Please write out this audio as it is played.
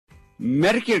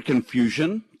Medicare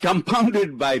confusion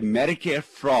compounded by Medicare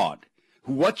fraud.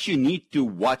 What you need to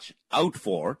watch out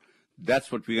for,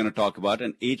 that's what we're going to talk about,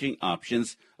 and aging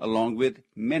options, along with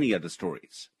many other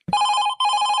stories.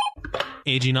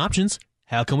 Aging options,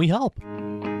 how can we help?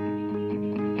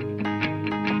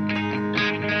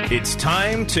 It's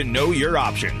time to know your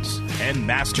options and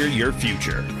master your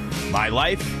future. My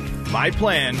life, my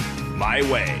plan, my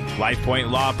way. LifePoint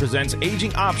Law presents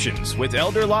Aging Options with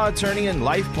elder law attorney and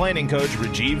life planning coach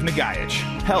Rajiv Nagaich.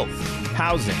 Health,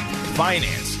 housing,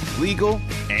 finance, legal,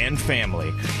 and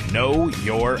family. Know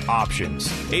your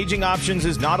options. Aging Options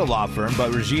is not a law firm,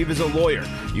 but Rajiv is a lawyer.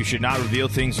 You should not reveal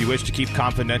things you wish to keep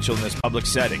confidential in this public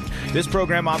setting. This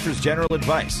program offers general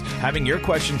advice. Having your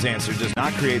questions answered does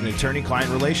not create an attorney-client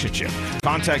relationship.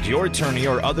 Contact your attorney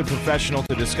or other professional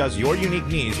to discuss your unique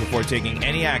needs before taking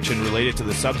any action related to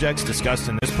the subjects discussed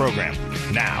in this program.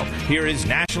 Now, here is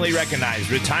nationally recognized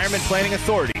retirement planning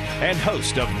authority and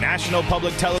host of national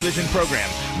public television program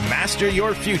Master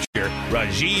Your Future,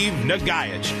 Rajiv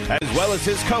Nagaich, as well as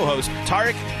his co-host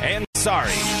Tariq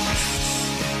Ansari.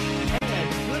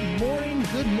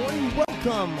 Good morning,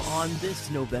 welcome on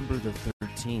this November the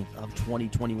 13th of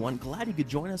 2021. Glad you could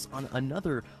join us on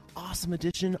another awesome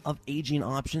edition of Aging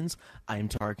Options. I am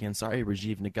Tariq Ansari,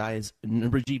 Rajiv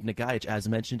Nagaich, as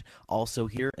mentioned, also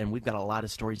here, and we've got a lot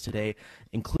of stories today,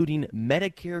 including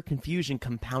Medicare confusion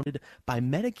compounded by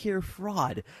Medicare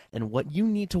fraud and what you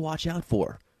need to watch out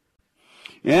for.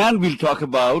 And we'll talk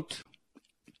about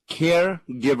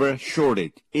caregiver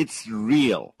shortage. It's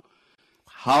real.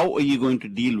 How are you going to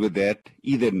deal with that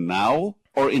either now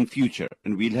or in future?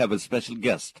 And we'll have a special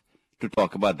guest to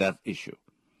talk about that issue.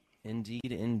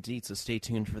 Indeed. So stay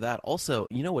tuned for that. Also,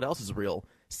 you know what else is real?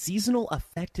 Seasonal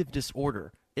affective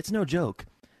disorder. It's no joke.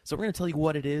 So we're going to tell you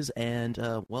what it is and,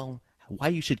 why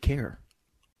you should care.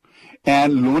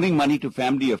 And loaning money to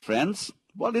family or friends?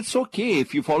 Well, it's okay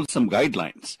if you follow some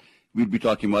guidelines. We'll be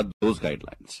talking about those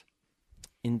guidelines.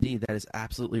 Indeed, that is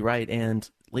absolutely right. And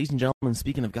ladies and gentlemen,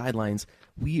 speaking of guidelines,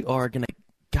 we are going to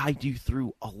guide you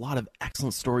through a lot of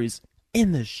excellent stories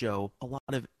in this show, a lot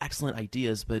of excellent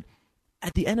ideas, but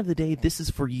at the end of the day, this is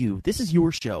for you. This is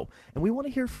your show, and we want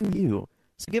to hear from you.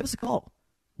 So give us a call,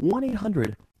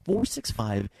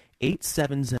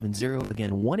 1-800-465-8770.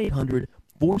 Again,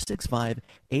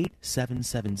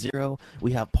 1-800-465-8770.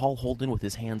 We have Paul Holden with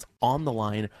his hands on the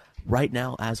line right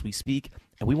now as we speak,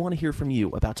 and we want to hear from you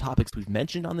about topics we've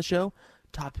mentioned on the show,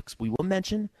 topics we will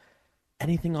mention,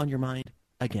 anything on your mind.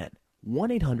 Again,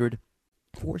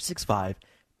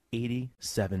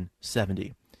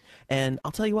 1-800-465-8770. And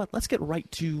I'll tell you what, let's get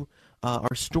right to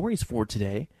our stories for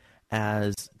today,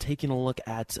 as taking a look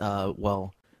at,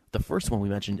 the first one we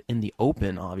mentioned in the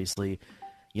open, obviously.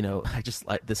 You know, I just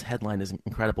like this headline is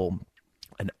incredible.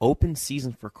 An open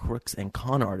season for crooks and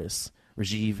con artists.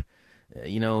 Rajiv,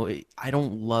 I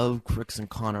don't love crooks and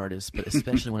con artists, but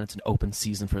especially when it's an open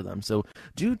season for them. So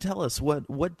do tell us what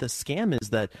the scam is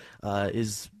that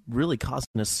is really causing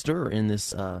a stir in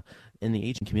this in the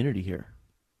aging community here.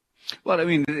 Well, I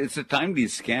mean, it's a timely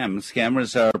scam.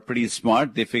 Scammers are pretty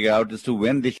smart. They figure out as to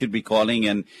when they should be calling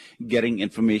and getting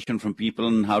information from people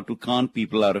and how to con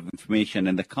people out of information.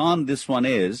 And the con this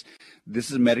is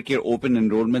Medicare open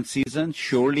enrollment season.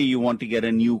 Surely you want to get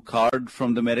a new card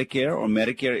from the Medicare, or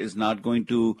Medicare is not going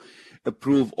to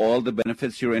approve all the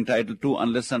benefits you're entitled to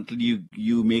unless until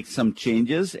you make some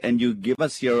changes and you give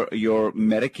us your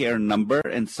Medicare number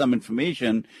and some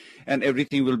information, and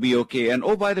everything will be okay. And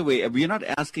oh, by the way, we're not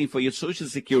asking for your Social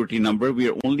Security number.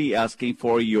 We're only asking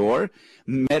for your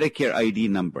Medicare ID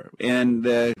number. And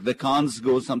the cons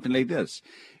go something like this.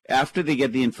 After they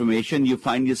get the information, you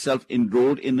find yourself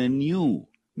enrolled in a new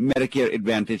Medicare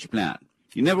Advantage plan.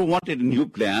 You never wanted a new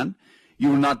plan. You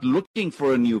were not looking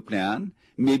for a new plan.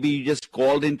 Maybe you just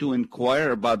called in to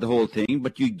inquire about the whole thing,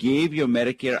 but you gave your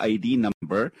Medicare ID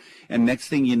number, and next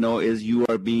thing you know is you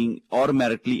are being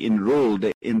automatically enrolled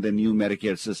in the new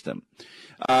Medicare system.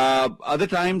 Other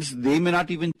times, they may not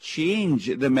even change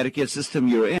the Medicare system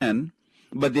you're in,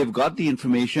 but they've got the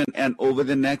information, and over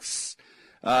the next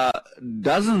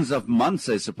dozens of months,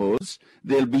 I suppose,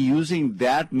 they'll be using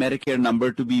that Medicare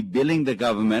number to be billing the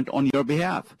government on your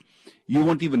behalf. You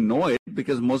won't even know it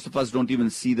because most of us don't even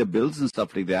see the bills and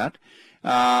stuff like that.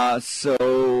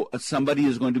 So somebody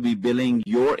is going to be billing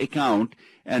your account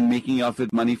and making off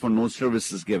with money for no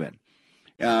services given.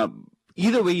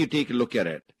 Either way you take a look at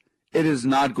it, it is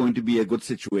not going to be a good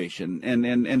situation.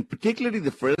 And particularly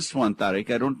the first one, Tariq,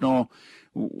 I don't know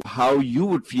how you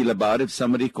would feel about if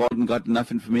somebody called and got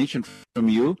enough information from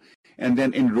you and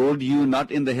then enrolled you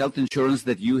not in the health insurance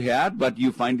that you had, but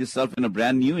you find yourself in a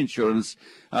brand new insurance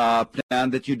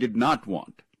plan that you did not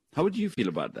want. How would you feel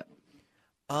about that?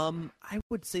 I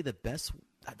would say the best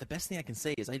thing I can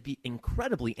say is I'd be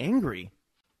incredibly angry.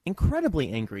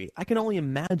 Incredibly angry. I can only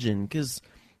imagine because,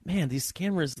 man, these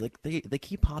scammers, like they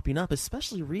keep popping up,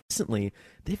 especially recently.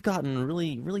 They've gotten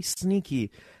really, really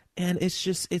sneaky. And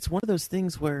it's one of those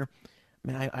things where,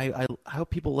 man, I hope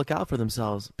people look out for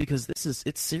themselves because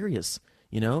it's serious.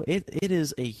 It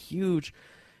is a huge,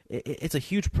 it's a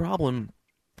huge problem.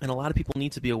 And a lot of people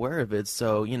need to be aware of it.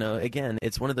 So, again,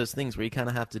 it's one of those things where you kind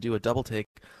of have to do a double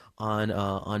take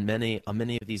on many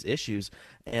of these issues.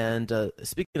 And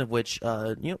speaking of which,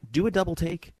 do a double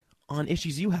take on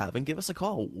issues you have and give us a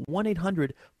call.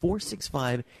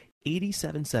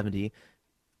 1-800-465-8770.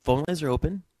 Phone lines are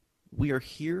open. We are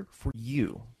here for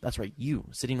you. That's right, you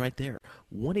sitting right there.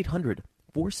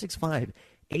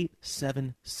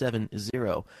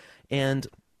 1-800-465-8770. And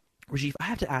Rajiv, I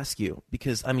have to ask you,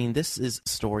 because, this is a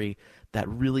story that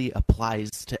really applies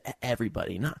to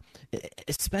everybody,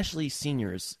 especially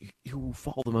seniors who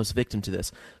fall the most victim to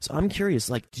this. So I'm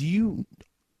curious, do you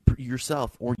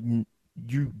yourself or do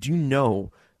you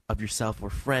know of yourself or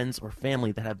friends or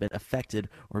family that have been affected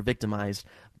or victimized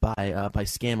by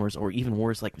scammers, or even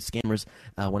worse, like scammers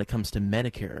when it comes to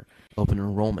Medicare open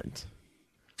enrollment?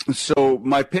 So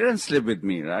my parents live with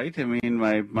me, right?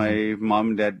 My mom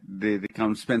and dad, they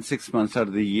come spend 6 months out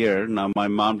of the year. Now my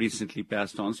mom recently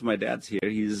passed on, so my dad's here.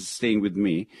 He's staying with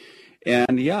me.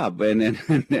 And yeah, and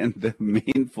the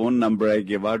main phone number I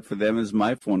give out for them is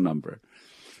my phone number.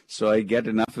 So I get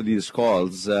enough of these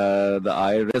calls. The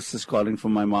IRS is calling for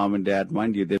my mom and dad.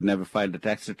 Mind you, they've never filed a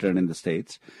tax return in the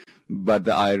States. But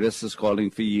the IRS is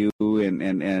calling for you,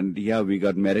 and yeah, we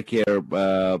got Medicare,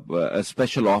 a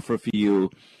special offer for you.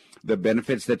 The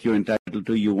benefits that you're entitled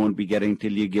to, you won't be getting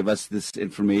till you give us this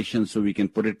information so we can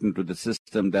put it into the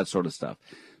system, that sort of stuff.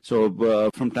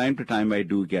 So from time to time, I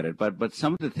do get it. But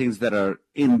some of the things that are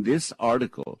in this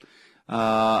article,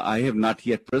 I have not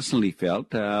yet personally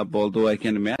felt, although I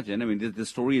can imagine. The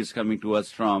story is coming to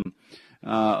us from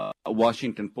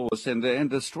Washington Post, and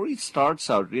the story starts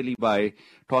out really by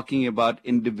talking about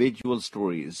individual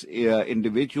stories,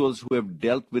 individuals who have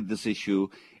dealt with this issue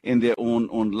in their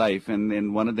own life,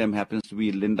 and one of them happens to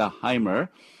be Linda Heimer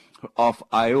of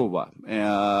Iowa.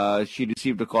 She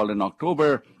received a call in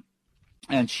October,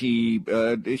 and she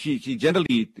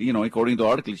generally, according to the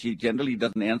article, she generally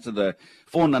doesn't answer the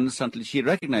phone until she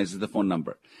recognizes the phone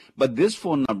number. But this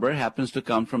phone number happens to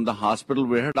come from the hospital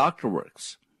where her doctor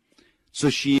works. So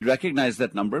she recognized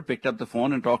that number, picked up the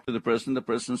phone, and talked to the person. The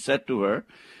person said to her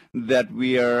that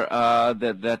we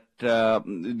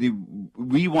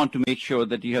want to make sure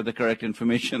that you have the correct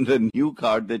information, the new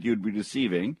card that you'd be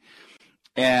receiving,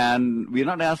 and we're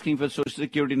not asking for Social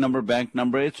Security number, bank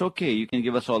number. It's okay. You can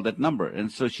give us all that number.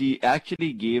 And so she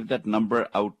actually gave that number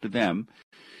out to them.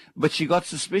 But she got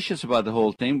suspicious about the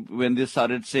whole thing when they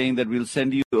started saying that we'll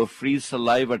send you a free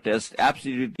saliva test,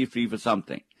 absolutely free for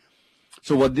something.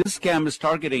 So what this scam is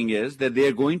targeting is that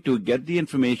they're going to get the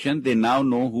information. They now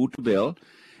know who to bill,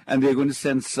 and they're going to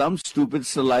send some stupid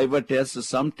saliva test or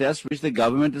some test which the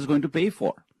government is going to pay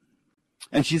for.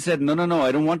 And she said, no,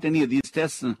 I don't want any of these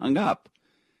tests, and hung up.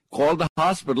 Called the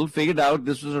hospital, figured out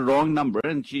this was a wrong number,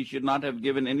 and she should not have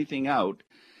given anything out.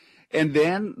 And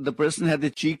then the person had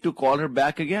the cheek to call her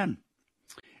back again.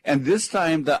 And this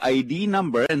time the ID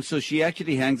number, and so she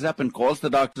actually hangs up and calls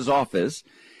the doctor's office.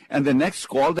 And the next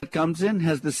call that comes in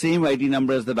has the same ID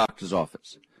number as the doctor's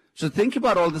office. So think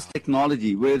about all this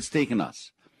technology, where it's taken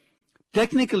us.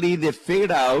 Technically, they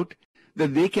figured out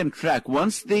that they can track.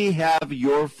 Once they have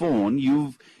your phone,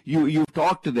 you've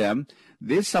talked to them,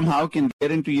 they somehow can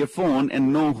get into your phone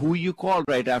and know who you called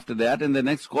right after that. And the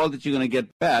next call that you're going to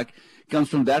get back comes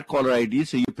from that caller ID,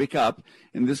 so you pick up.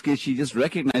 In this case, she just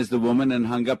recognized the woman and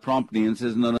hung up promptly and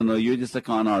says, no, you're just a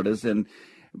con artist. And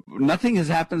nothing has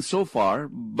happened so far,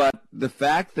 but the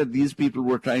fact that these people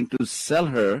were trying to sell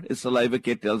her a saliva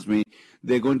kit tells me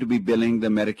they're going to be billing the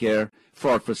Medicare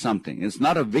fraud for something. It's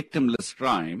not a victimless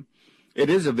crime. It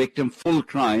is a victim-full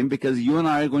crime, because you and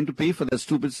I are going to pay for that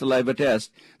stupid saliva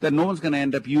test that no one's going to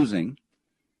end up using,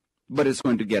 but it's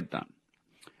going to get done.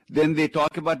 Then they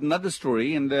talk about another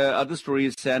story, and the other story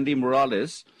is Sandy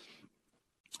Morales.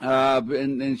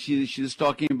 And she's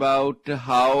talking about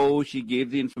how she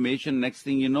gave the information. Next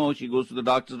thing you know, she goes to the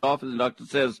doctor's office. The doctor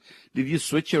says, did you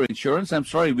switch your insurance? I'm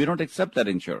sorry, we don't accept that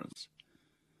insurance.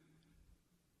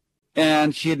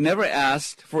 And she had never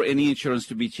asked for any insurance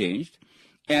to be changed.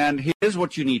 And here's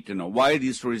what you need to know. Why are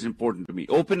these stories important to me?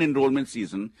 Open enrollment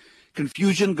season,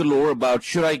 confusion galore about,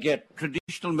 should I get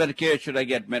traditional Medicare? Should I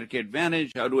get Medicare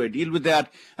Advantage? How do I deal with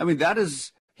that? That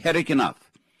is headache enough.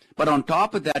 But on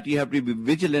top of that, you have to be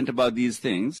vigilant about these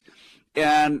things.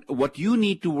 And what you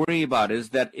need to worry about is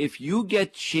that if you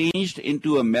get changed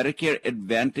into a Medicare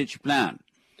Advantage plan,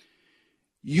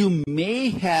 you may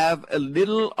have a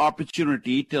little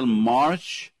opportunity till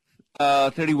March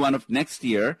 31 of next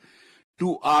year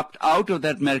to opt out of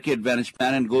that Medicare Advantage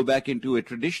plan and go back into a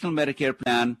traditional Medicare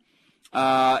plan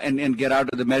and get out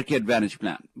of the Medicare Advantage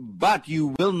plan. But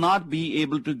you will not be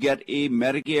able to get a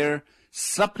Medicare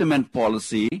supplement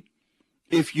policy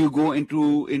if you go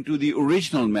into the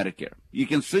original Medicare. You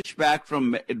can switch back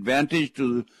from Advantage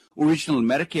to original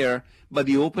Medicare, but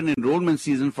the open enrollment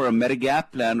season for a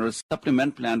Medigap plan or a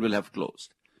supplement plan will have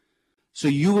closed. So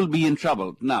you will be in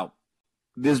trouble. Now,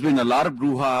 there's been a lot of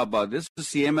brouhaha about this. The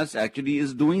CMS actually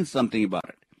is doing something about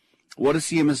it. What is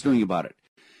CMS doing about it?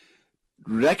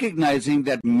 Recognizing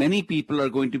that many people are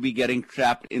going to be getting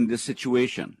trapped in this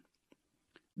situation,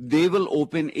 they will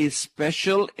open a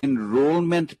special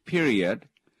enrollment period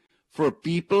for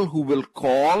people who will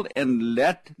call and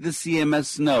let the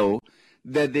CMS know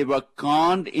that they were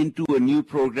conned into a new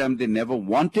program they never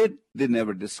wanted, they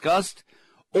never discussed,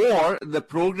 or the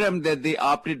program that they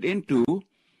opted into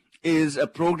is a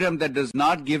program that does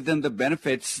not give them the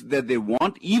benefits that they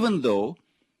want, even though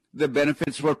the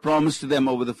benefits were promised to them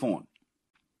over the phone.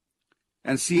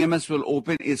 And CMS will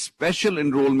open a special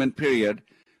enrollment period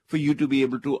for you to be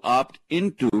able to opt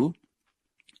into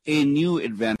a new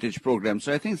Advantage program.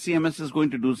 So I think CMS is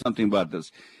going to do something about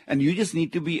this. And you just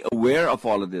need to be aware of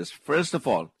all of this. First of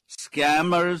all,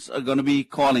 scammers are going to be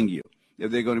calling you. If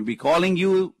they're going to be calling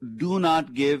you, do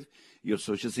not give your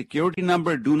Social Security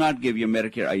number. Do not give your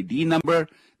Medicare ID number.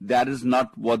 That is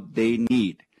not what they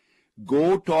need.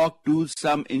 Go talk to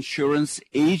some insurance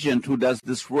agent who does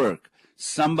this work.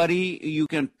 Somebody you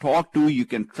can talk to, you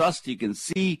can trust, you can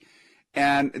see,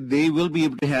 and they will be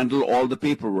able to handle all the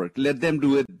paperwork. Let them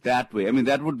do it that way. I mean,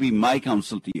 that would be my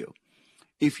counsel to you.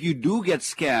 If you do get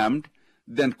scammed,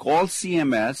 then call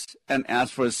CMS and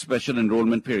ask for a special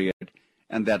enrollment period,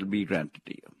 and that'll be granted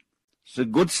to you. So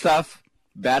good stuff,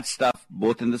 bad stuff,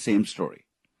 both in the same story.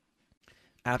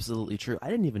 Absolutely true.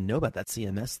 I didn't even know about that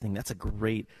CMS thing. That's a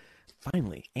great,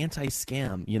 finally,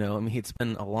 anti-scam. You know, I mean, it's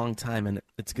been a long time, and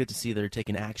it's good to see they're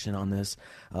taking action on this.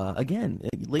 Again,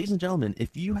 ladies and gentlemen,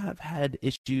 if you have had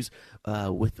issues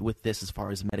with this as far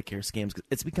as Medicare scams,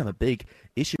 it's become a big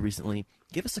issue recently,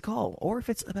 give us a call. Or if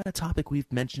it's about a topic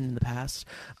we've mentioned in the past,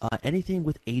 anything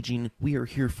with aging, we are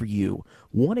here for you.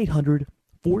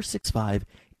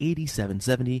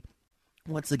 1-800-465-8770.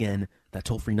 Once again, that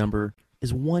toll-free number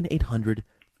is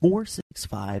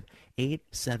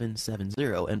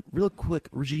 1-800-465-8770. And real quick,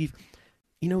 Rajiv,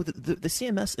 you know, the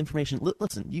CMS information,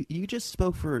 listen, you just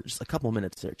spoke for just a couple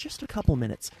minutes there, just a couple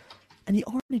minutes, and you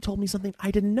already told me something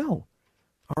I didn't know.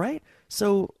 All right?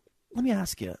 So let me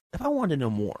ask you, if I wanted to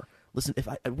know more, listen, if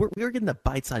we're getting the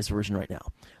bite-sized version right now.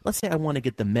 Let's say I want to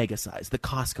get the mega size, the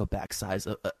Costco back size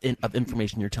of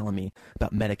information you're telling me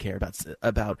about Medicare,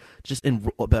 about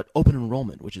open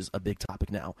enrollment, which is a big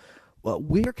topic now. Well,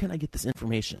 where can I get this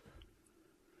information?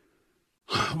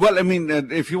 Well, I mean,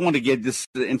 if you want to get this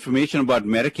information about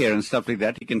Medicare and stuff like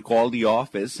that, you can call the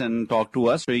office and talk to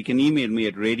us, or you can email me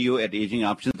at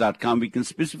radio@agingoptions.com. We can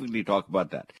specifically talk about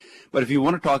that. But if you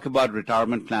want to talk about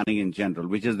retirement planning in general,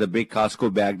 which is the big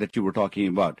Costco bag that you were talking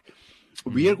about,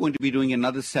 we are going to be doing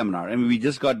another seminar. I mean, we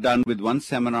just got done with one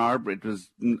seminar. It was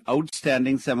an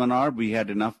outstanding seminar. We had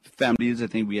enough families. I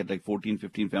think we had like 14,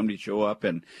 15 families show up.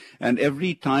 And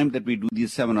every time that we do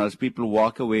these seminars, people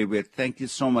walk away with, thank you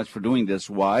so much for doing this.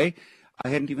 Why? I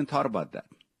hadn't even thought about that.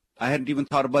 I hadn't even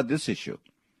thought about this issue.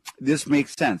 This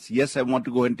makes sense. Yes, I want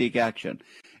to go and take action.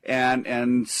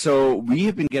 And so we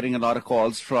have been getting a lot of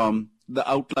calls from the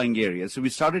outlying areas. So we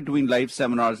started doing live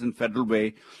seminars in Federal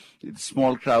Way,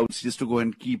 small crowds, just to go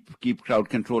and keep crowd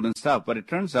control and stuff. But it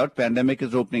turns out pandemic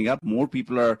is opening up. More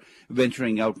people are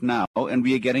venturing out now, and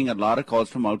we are getting a lot of calls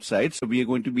from outside. So we are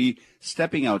going to be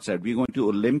stepping outside. We are going to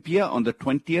Olympia on the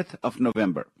 20th of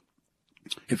November.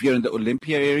 If you're in the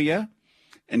Olympia area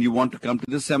and you want to come to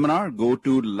this seminar, go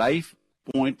to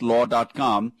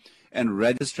lifepointlaw.com and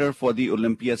register for the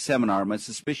Olympia seminar. My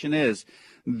suspicion is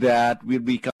that we'll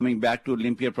be coming back to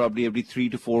Olympia probably every 3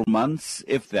 to 4 months,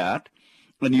 if that.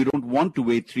 And you don't want to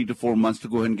wait 3 to 4 months to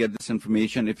go ahead and get this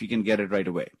information if you can get it right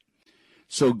away.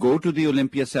 So go to the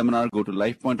Olympia seminar, go to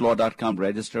lifepointlaw.com,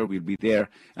 register. We'll be there,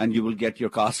 and you will get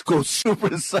your Costco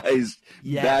supersized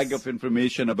bag of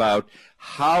information about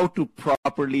how to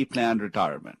properly plan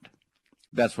retirement.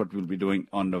 That's what we'll be doing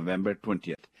on November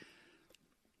 20th.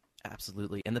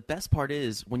 Absolutely. And the best part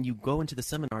is when you go into the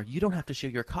seminar, you don't have to show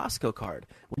your Costco card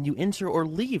when you enter or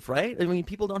leave, right? I mean,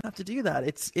 people don't have to do that.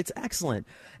 It's excellent.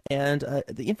 And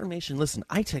the information, listen,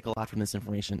 I take a lot from this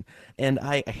information. And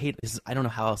I hate this. I don't know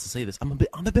how else to say this. I'm a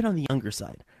bit on the younger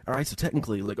side. All right. So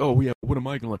technically, like, oh, yeah, what am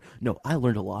I going to learn? No, I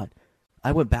learned a lot.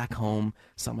 I went back home,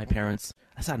 saw my parents,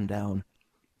 I sat them down,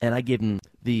 and I gave them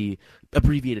the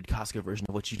abbreviated Costco version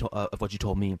of what you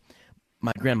told me.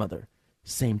 My grandmother,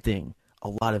 same thing. A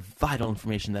lot of vital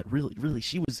information that really,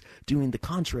 she was doing the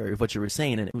contrary of what you were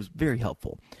saying, and it was very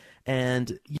helpful.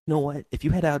 And you know what? If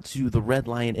you head out to the Red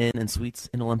Lion Inn and Suites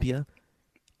in Olympia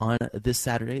on this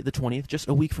Saturday, the 20th, just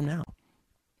a week from now,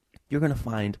 you're going to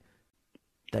find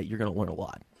that you're going to learn a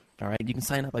lot. All right? You can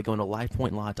sign up by going to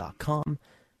LifePointLaw.com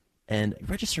and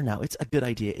register now. It's a good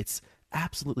idea. It's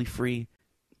absolutely free.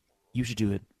 You should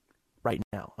do it right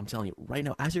now. I'm telling you, right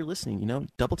now, as you're listening,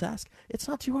 double task. It's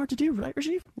not too hard to do, right,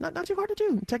 Rajiv? Not too hard to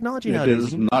do. Technology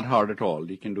nowadays. It is not hard at all.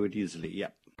 You can do it easily, yeah.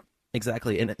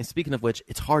 Exactly. And speaking of which,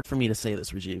 it's hard for me to say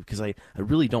this, Rajiv, because I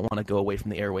really don't want to go away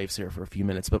from the airwaves here for a few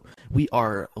minutes, but we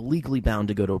are legally bound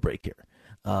to go to a break here.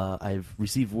 I've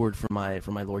received word from my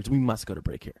lawyers. We must go to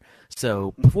break here.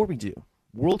 So before we do,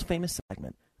 world-famous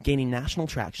segment, gaining national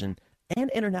traction and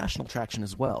international traction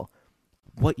as well.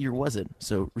 What year was it?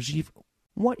 So, Rajiv,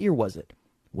 what year was it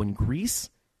when Grease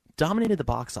dominated the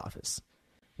box office,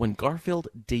 when Garfield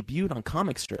debuted on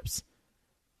comic strips,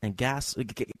 and gas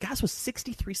was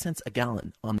 63 cents a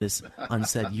gallon on this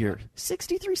unsaid year?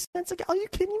 63 cents a gallon? Are you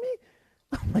kidding me?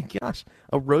 Oh my gosh.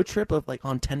 A road trip of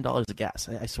on $10 of gas.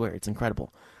 I swear, it's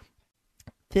incredible.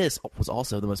 This was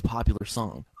also the most popular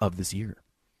song of this year.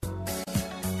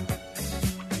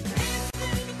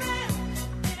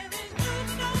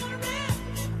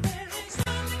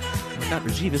 God,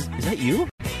 Rajiv, is that you?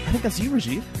 I think that's you,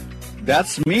 Rajiv.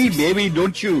 That's me, baby.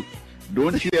 Don't you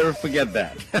ever forget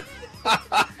that.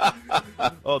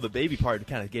 Oh, the baby part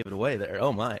kind of gave it away there.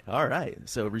 Oh, my. All right.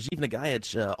 So Rajiv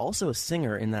Nagaich, also a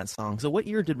singer in that song. So what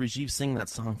year did Rajiv sing that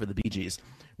song for the Bee Gees?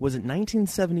 Was it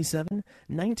 1977,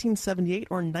 1978,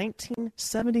 or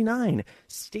 1979?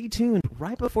 Stay tuned.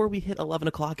 Right before we hit 11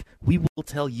 o'clock, we will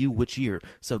tell you which year.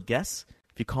 So guess,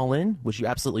 if you call in, which you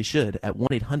absolutely should, at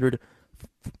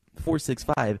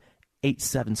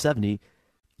 1-800-465-8770,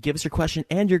 give us your question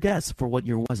and your guess for what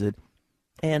year was it.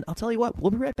 And I'll tell you what, we'll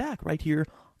be right back right here,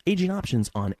 Aging Options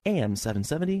on AM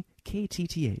 770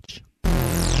 KTTH.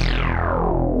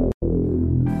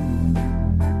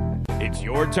 It's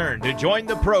your turn to join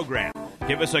the program.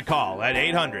 Give us a call at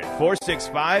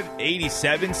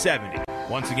 800-465-8770.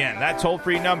 Once again, that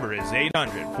toll-free number is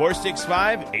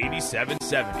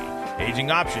 800-465-8770. Aging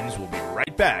Options will be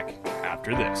right back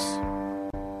after this.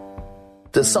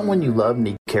 Does someone you love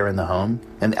need care in the home?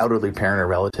 An elderly parent or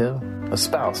relative? A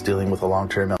spouse dealing with a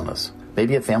long-term illness?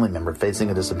 Maybe a family member facing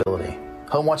a disability?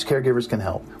 HomeWatch Caregivers can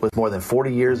help. With more than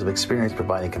 40 years of experience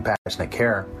providing compassionate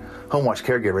care, HomeWatch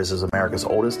Caregivers is America's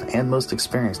oldest and most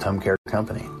experienced home care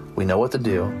company. We know what to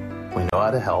do, we know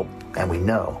how to help, and we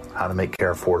know how to make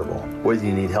care affordable. Whether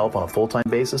you need help on a full-time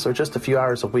basis or just a few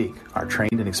hours a week, our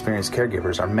trained and experienced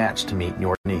caregivers are matched to meet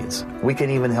your needs. We can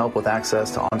even help with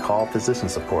access to on-call physician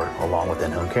support along with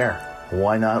in-home care.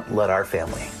 Why not let our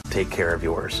family take care of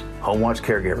yours? HomeWatch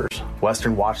Caregivers,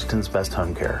 Western Washington's best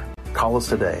home care. Call us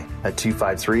today at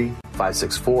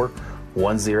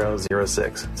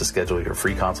 253-564-1006 to schedule your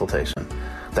free consultation.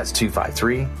 That's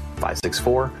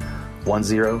 253-564-1006,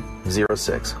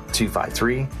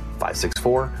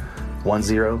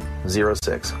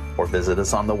 253-564-1006, or visit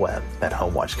us on the web at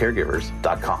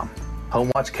homewatchcaregivers.com.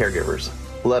 HomeWatch Caregivers,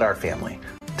 let our family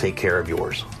take care of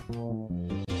yours.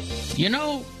 You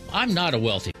know, I'm not a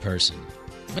wealthy person,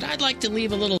 but I'd like to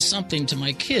leave a little something to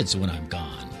my kids when I'm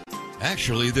gone.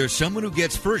 Actually, there's someone who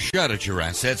gets first shot at your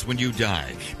assets when you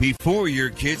die, before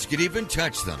your kids can even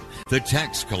touch them, the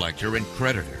tax collector and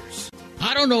creditors.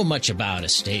 I don't know much about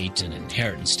estate and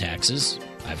inheritance taxes.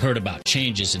 I've heard about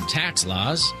changes in tax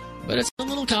laws, but it's a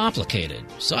little complicated,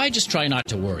 so I just try not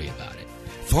to worry about it.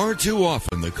 Far too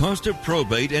often, the cost of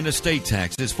probate and estate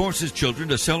taxes forces children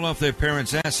to sell off their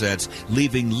parents' assets,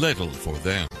 leaving little for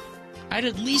them. I'd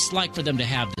at least like for them to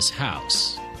have this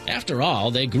house. After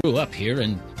all, they grew up here,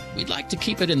 and we'd like to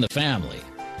keep it in the family.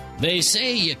 They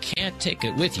say you can't take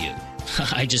it with you.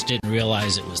 I just didn't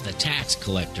realize it was the tax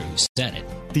collector who said it.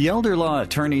 The elder law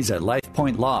attorneys at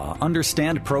LifePoint Law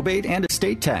understand probate and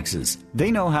estate taxes. They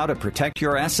know how to protect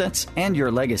your assets and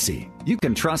your legacy. You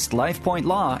can trust LifePoint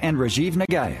Law and Rajiv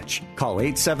Nagaich. Call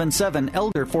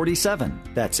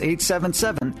 877-ELDER-47. That's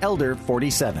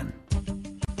 877-ELDER-47.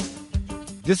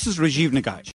 This is Rajiv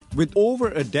Nagaich. With over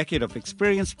a decade of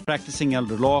experience practicing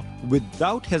elder law,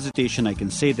 without hesitation, I can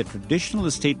say that traditional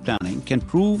estate planning can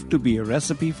prove to be a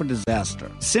recipe for disaster.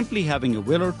 Simply having a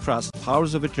will or trust,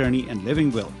 powers of attorney, and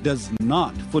living will does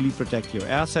not fully protect your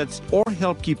assets or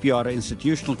help keep you out of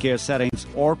institutional care settings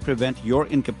or prevent your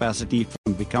incapacity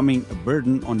from becoming a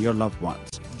burden on your loved ones.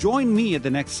 Join me at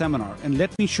the next seminar and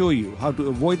let me show you how to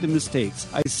avoid the mistakes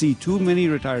I see too many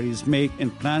retirees make in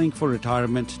planning for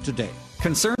retirement today.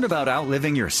 Concerned about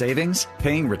outliving your savings,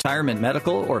 paying retirement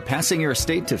medical, or passing your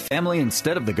estate to family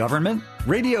instead of the government?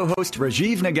 Radio host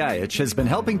Rajiv Nagaich has been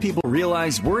helping people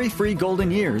realize worry-free golden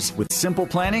years with simple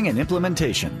planning and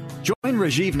implementation. Join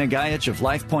Rajiv Nagaich of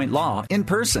LifePoint Law in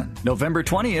person, November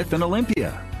 20th in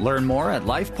Olympia. Learn more at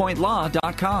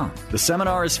lifepointlaw.com. The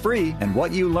seminar is free, and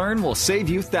what you learn will save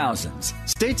you thousands.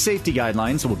 State safety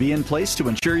guidelines will be in place to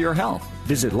ensure your health.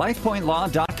 Visit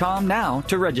lifepointlaw.com now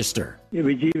to register. Yeah,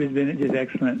 Rajiv has been just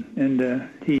excellent, and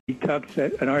he talks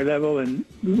at our level, and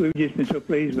we've just been so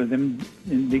pleased with him,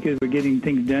 and because we're getting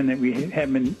things done that we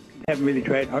haven't really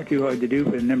tried too hard to do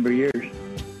for a number of years.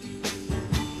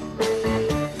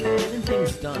 Getting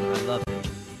things done, I love it.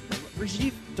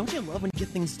 Rajiv, don't you love when you get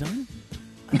things done?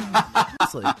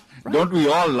 Honestly, right? Don't we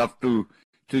all love to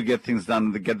get things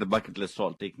done, to get the bucket list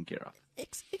all taken care of?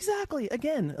 Exactly.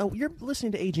 Again, you're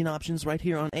listening to Aging Options right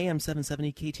here on AM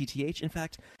 770 KTTH. In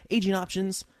fact, Aging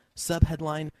Options,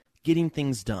 sub-headline, Getting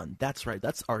Things Done. That's right.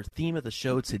 That's our theme of the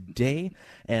show today.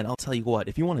 And I'll tell you what,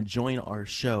 if you want to join our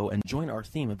show and join our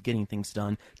theme of Getting Things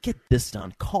Done, get this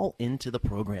done. Call into the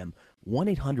program,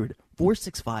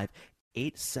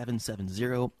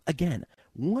 1-800-465-8770. Again,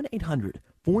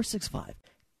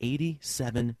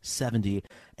 1-800-465-8770.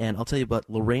 And I'll tell you about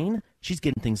Lorraine. She's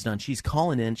getting things done. She's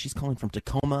calling in. She's calling from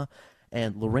Tacoma.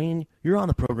 And Lorraine, you're on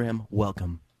the program.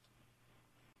 Welcome.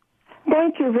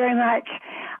 Thank you very much.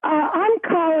 I'm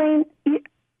calling. It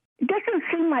doesn't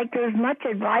seem like there's much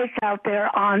advice out there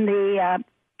on the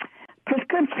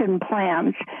prescription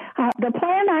plans. The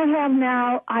plan I have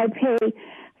now, I pay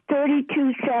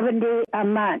 $32.70 a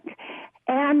month.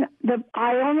 And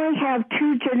I only have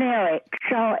two generics,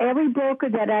 so every broker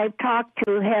that I've talked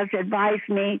to has advised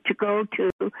me to go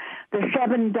to the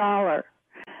 $7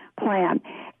 plan.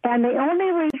 And the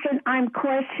only reason I'm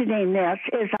questioning this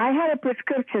is I had a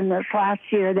prescription this last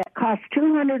year that cost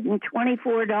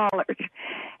 $224.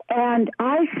 And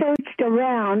I searched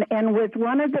around, and with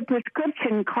one of the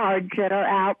prescription cards that are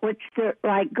out, which are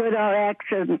like GoodRx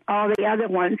and all the other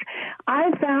ones,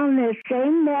 I found this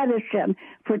same medicine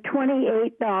for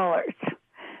 $28.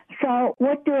 So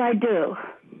what do I do?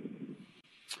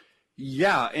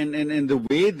 Yeah, and the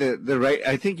way the right,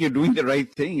 I think you're doing the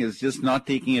right thing is just not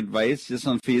taking advice just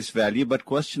on face value, but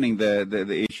questioning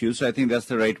the issue. So I think that's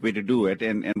the right way to do it.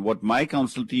 And what my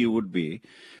counsel to you would be,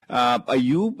 are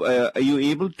you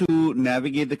able to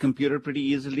navigate the computer pretty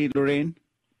easily, Lorraine?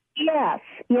 Yes,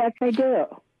 I do.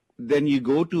 Then you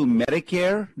go to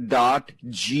Medicare.gov.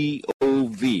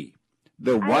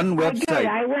 The one website.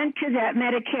 I went to that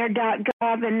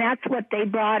Medicare.gov, and that's what they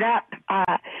brought up.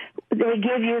 They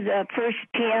give you the first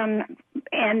 10,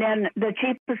 and then the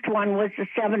cheapest one was the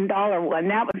 $7 one.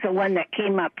 That was the one that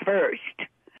came up first.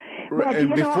 Right.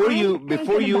 But, And before you,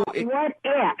 what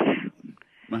if,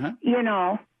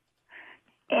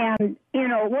 and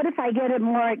what if I get a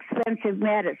more expensive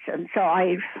medicine? So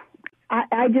I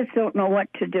just don't know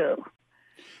what to do.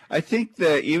 I think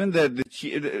the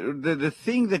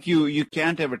thing that you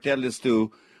can't ever tell is to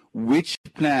which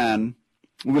plan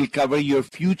will cover your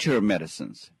future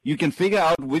medicines. You can figure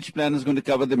out which plan is going to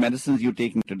cover the medicines you're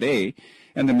taking today,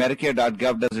 and the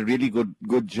Medicare.gov does a really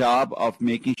good job of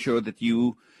making sure that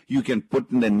you can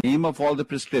put in the name of all the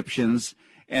prescriptions,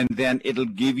 and then it'll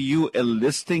give you a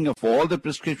listing of all the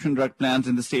prescription drug plans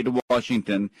in the state of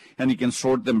Washington, and you can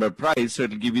sort them by price, so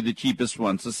it'll give you the cheapest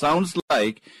one. So it sounds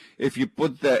like if you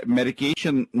put the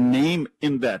medication name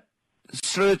in that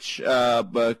search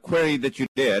query that you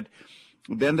did,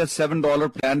 then the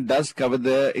 $7 plan does cover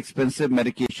the expensive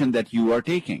medication that you are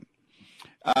taking.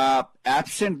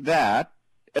 Absent that,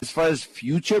 as far as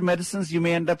future medicines you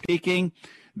may end up taking,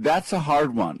 that's a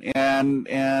hard one. And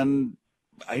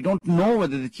I don't know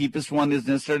whether the cheapest one is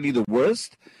necessarily the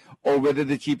worst or whether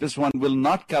the cheapest one will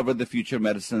not cover the future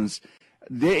medicines.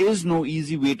 There is no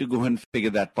easy way to go and figure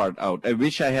that part out. I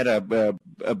wish I had a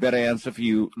better answer for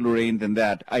you, Lorraine, than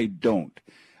that. I don't.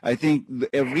 I think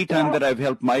every time that I've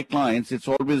helped my clients, it's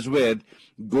always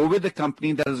go with a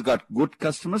company that has got good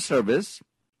customer service,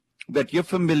 that you're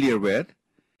familiar with,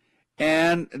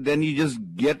 and then you just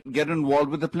get involved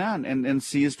with the plan and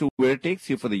see as to where it takes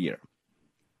you for the year.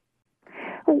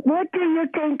 What do you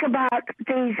think about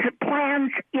these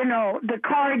plans, the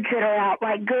cards that are out,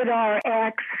 like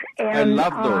GoodRx? And, I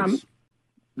love those.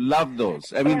 Love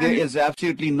those. I mean, there is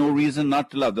absolutely no reason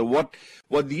not to love them.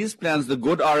 What these plans, the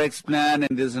GoodRx plan,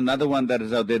 and there's another one that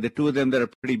is out there, the two of them that are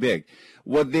pretty big.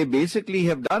 What they basically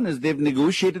have done is they've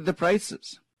negotiated the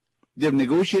prices. They've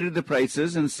negotiated the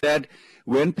prices and said,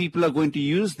 when people are going to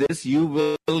use this, you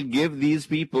will give these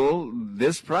people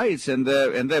this price. And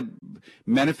the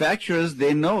manufacturers,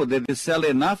 they know that they sell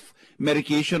enough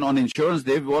medication on insurance.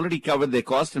 They've already covered their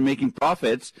costs and making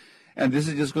profits. And this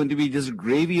is just going to be just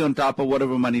gravy on top of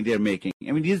whatever money they're making.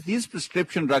 I mean, these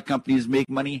prescription drug companies make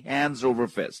money hands over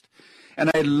fist. And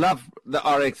I love the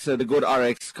the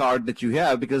GoodRx card that you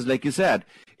have because, like you said,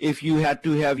 if you had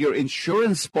to have your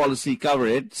insurance policy cover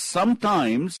it,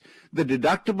 sometimes the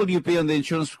deductible you pay on the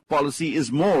insurance policy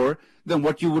is more than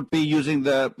what you would pay using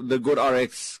the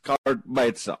GoodRx card by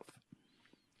itself.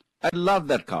 I love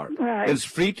that card. Right. It's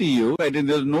free to you, and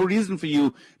there's no reason for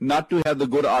you not to have the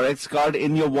GoodRx card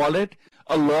in your wallet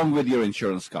along with your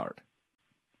insurance card.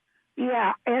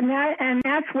 Yeah, and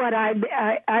that's what I've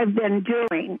been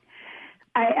doing.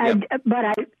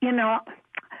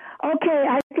 Okay,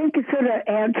 I think you sort of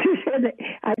answered it.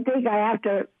 I think I have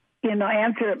to,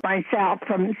 answer it myself.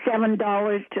 From $7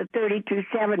 to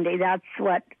 $32.70. That's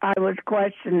what I was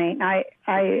questioning.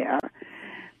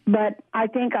 But I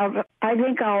think I'll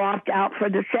opt out for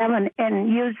the 7 and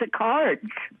use the cards.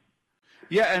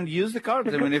 Yeah, and use the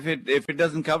cards. I mean, if it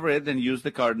doesn't cover it, then use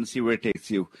the card and see where it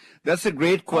takes you. That's a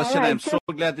great question. Right. I'm so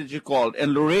glad that you called.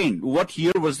 And Lorraine, what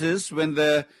year was this when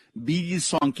the Bee Gees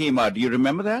song came out? Do you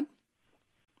remember that?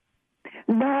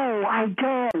 No, I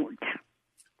don't.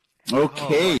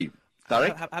 Okay.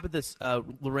 Tarek? How about this,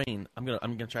 Lorraine? I'm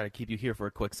gonna try to keep you here for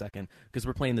a quick second because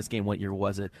we're playing this game. What year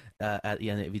was it? At the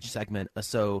end of each segment.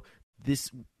 So the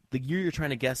year you're trying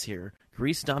to guess here.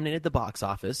 Grease dominated the box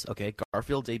office. Okay,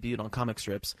 Garfield debuted on comic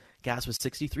strips. Gas was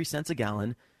 63 cents a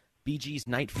gallon. Bee Gees'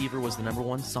 Night Fever was the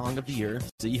 #1 song of the year.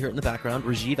 So you hear it in the background.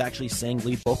 Rajiv actually sang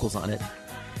lead vocals on it.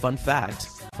 Fun fact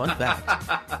on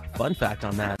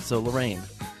that. So Lorraine,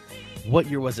 what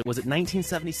year was it? Was it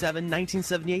 1977,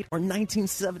 1978, or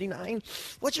 1979?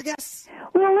 What's your guess?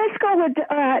 Well, let's go with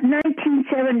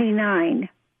 1979.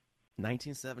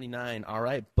 1979. All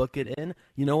right, book it in.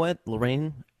 You know what,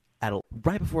 Lorraine?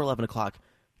 Right before 11 o'clock,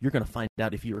 you're going to find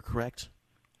out if you were correct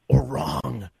or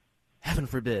wrong. Heaven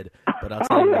forbid. But I'll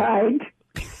tell you. All right.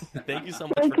 Thank you so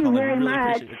much Thank for calling. you very We really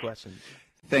much. appreciate your question.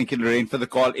 Thank you, Lorraine, for the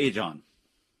call. John.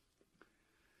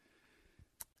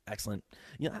 Excellent.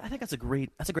 I think that's a great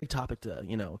topic to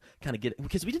kind of get,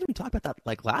 because we didn't even talk about that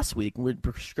like last week with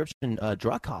prescription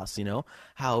drug costs.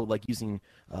 How like using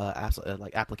apps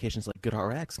like applications like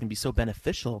GoodRx can be so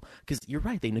beneficial because you're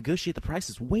right, they negotiate the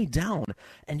prices way down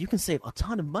and you can save a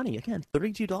ton of money. Again,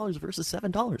 $32 versus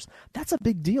 $7. That's a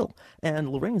big deal. And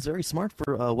Lorraine is very smart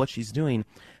for what she's doing.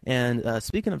 And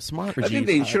speaking of smart, Rajiv, I think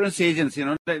the insurance agents,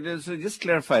 so just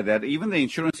clarify that. Even the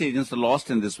insurance agents are lost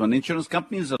in this one. Insurance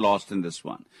companies are lost in this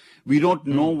one. We don't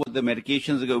know what the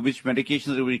medications are, which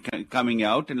medications are coming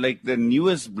out. And like the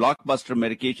newest blockbuster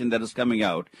medication that is coming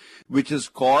out, which has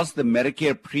caused the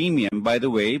Medicare premium, by the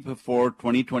way, for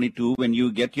 2022, when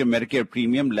you get your Medicare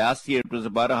premium, last year it was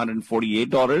about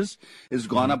 $148. It's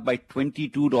gone up by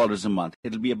 $22 a month.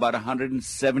 It'll be about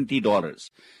 $170.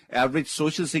 Average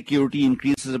Social Security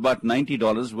increases about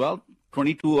 $90. Well,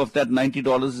 22 of that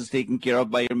 $90 is taken care of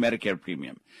by your Medicare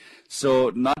premium.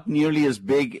 So not nearly as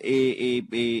big a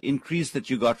increase that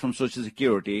you got from Social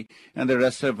Security, and the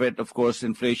rest of it, of course,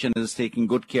 inflation is taking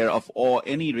good care of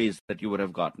any raise that you would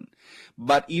have gotten.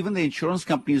 But even the insurance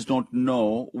companies don't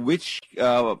know which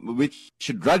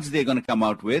drugs they're going to come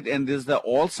out with, and there's the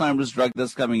Alzheimer's drug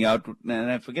that's coming out,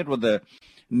 and I forget what the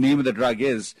name of the drug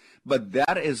is, but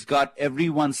that has got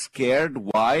everyone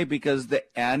scared. Why? Because the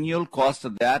annual cost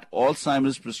of that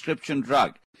Alzheimer's prescription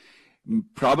drug,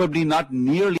 probably not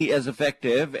nearly as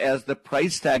effective as the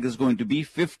price tag is going to be,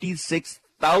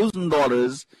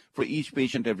 $56,000 for each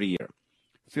patient every year.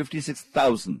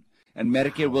 $56,000. And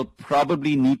Medicare will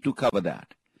probably need to cover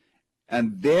that.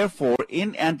 And therefore,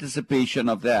 in anticipation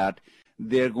of that,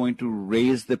 they're going to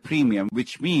raise the premium,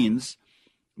 which means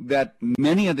that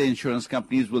many of the insurance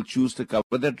companies will choose to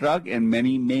cover the drug and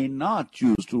many may not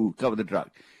choose to cover the drug.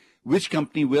 Which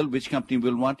company will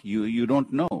want? You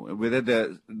don't know. Whether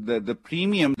the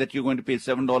premium that you're going to pay,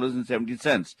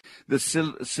 $7.70, the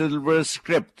Silver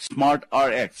Script Smart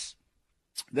RX,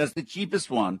 that's the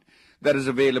cheapest one that is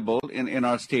available in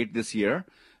our state this year.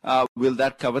 Will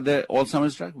that cover the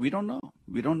Alzheimer's drug? We don't know.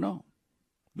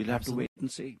 We'll have to wait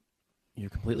and see. You're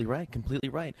completely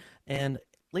right. And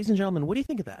ladies and gentlemen, what do you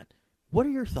think of that? What are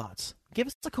your thoughts? Give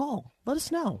us a call. Let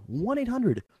us know.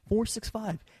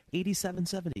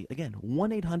 1-800-465-8770. Again,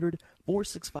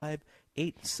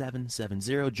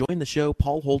 1-800-465-8770. Join the show.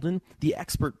 Paul Holden, the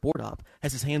expert board op,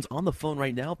 has his hands on the phone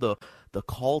right now. The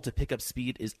call to pick up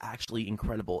speed is actually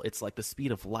incredible. It's like the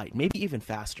speed of light, maybe even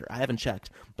faster. I haven't checked,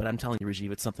 but I'm telling you,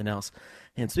 Rajiv, it's something else.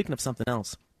 And speaking of something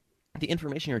else, the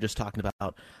information you're just talking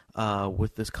about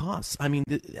with this cost, I mean,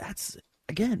 that's,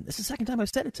 again, this is the second time I've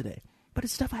said it today. But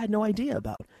it's stuff I had no idea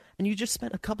about. And you just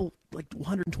spent a couple,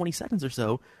 120 seconds or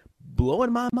so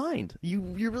blowing my mind. You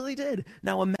really did.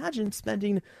 Now imagine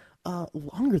spending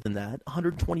longer than that,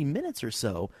 120 minutes or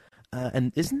so.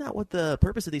 And isn't that what the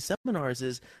purpose of these seminars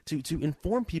is? To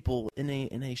inform people in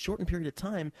a shortened period of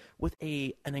time with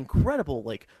an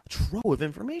incredible trove of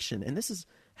information. And this is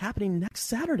happening next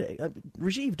Saturday.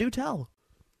 Rajiv, do tell.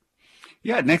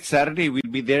 Yeah, next Saturday we'll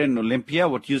be there in Olympia,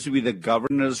 what used to be the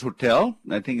Governor's Hotel.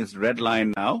 I think it's Red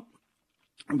Lion now.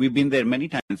 We've been there many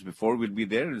times before. We'll be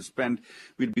there.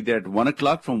 We'll be there at 1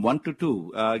 o'clock from 1 to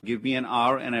 2. Give me an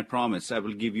hour and I promise I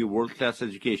will give you world-class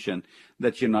education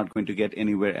that you're not going to get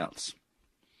anywhere else.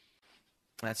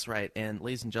 That's right. And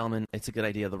ladies and gentlemen, it's a good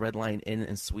idea. The Red Lion Inn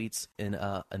and Suites in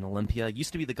Olympia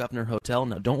used to be the Governor Hotel.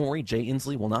 Now, don't worry, Jay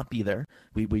Inslee will not be there.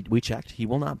 We checked. He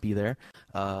will not be there.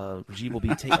 Rajiv will be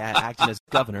acting as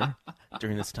governor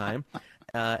during this time.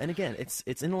 And again,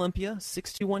 it's in Olympia,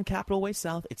 621 Capitol Way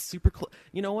South. It's super close.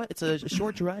 You know what? It's a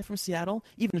short drive from Seattle,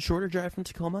 even a shorter drive from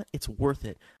Tacoma. It's worth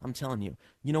it. I'm telling you.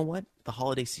 You know what? The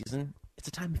holiday season, it's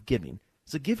a time of giving.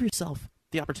 So give yourself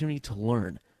the opportunity to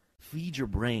learn. Feed your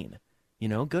brain.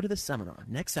 Go to the seminar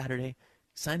next Saturday.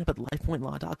 Sign up at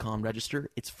lifepointlaw.com. Register.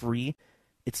 It's free.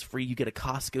 It's free. You get a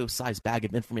Costco-sized bag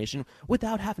of information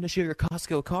without having to share your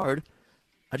Costco card.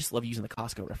 I just love using the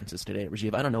Costco references today,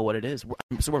 Rajiv. I don't know what it is.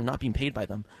 We're not being paid by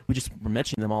them. We're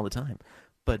mentioning them all the time.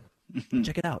 But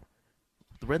check it out.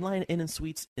 The Red Lion Inn and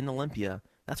Suites in Olympia,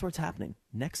 that's where it's happening.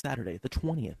 Next Saturday, the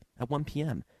 20th at 1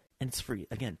 p.m. And it's free.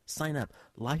 Again, sign up.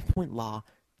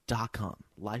 lifepointlaw.com.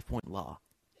 lifepointlaw.com.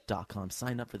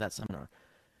 Sign up for that seminar.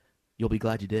 You'll be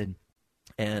glad you did.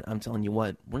 And I'm telling you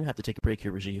what, we're going to have to take a break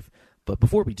here, Rajiv. But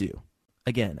before we do,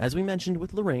 again, as we mentioned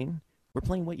with Lorraine, we're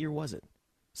playing What Year Was It?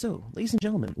 So, ladies and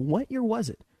gentlemen, what year was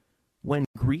it when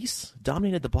Grease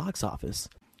dominated the box office,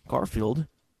 Garfield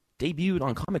debuted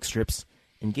on comic strips,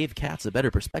 and gave cats a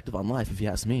better perspective on life, if you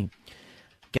ask me?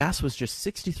 Gas was just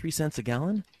 63 cents a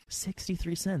gallon.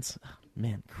 63 cents. Oh,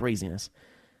 man, craziness.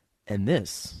 And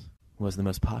this was the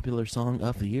most popular song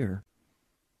of the year.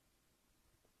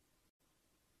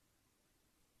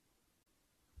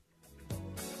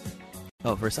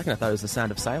 Oh, for a second I thought it was The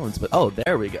Sound of Silence, but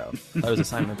there we go. That was a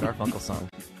Simon & Garfunkel song.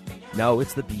 No,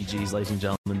 it's the Bee Gees, ladies and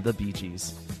gentlemen, the Bee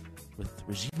Gees. With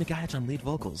Rajiv Nagayach on lead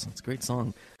vocals. It's a great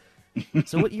song.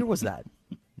 So what year was that?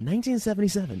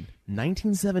 1977,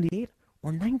 1978,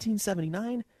 or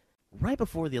 1979? Right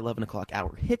before the 11 o'clock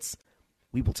hour hits,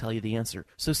 we will tell you the answer.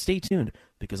 So stay tuned,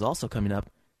 because also coming up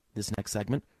this next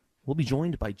segment, we'll be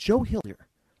joined by Joe Hillier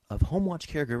of HomeWatch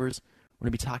Caregivers. We're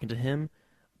going to be talking to him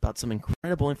about some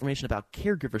incredible information about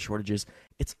caregiver shortages.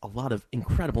 It's a lot of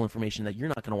incredible information that you're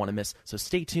not going to want to miss. So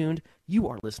stay tuned. You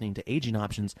are listening to Aging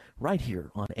Options right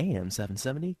here on AM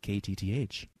 770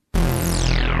 KTTH.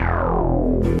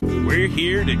 We're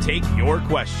here to take your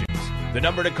questions. The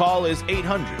number to call is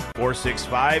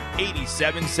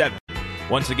 800-465-8770.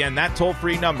 Once again, that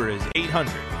toll-free number is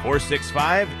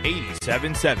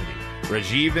 800-465-8770.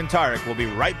 Rajiv and Tarek will be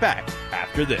right back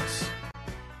after this.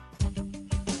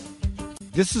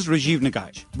 This is Rajiv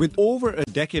Nagayach. With over a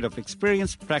decade of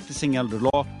experience practicing elder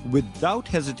law, without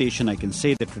hesitation I can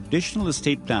say that traditional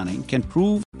estate planning can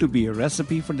prove to be a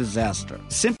recipe for disaster.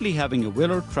 Simply having a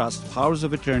will or trust, powers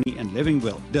of attorney, and living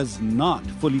will does not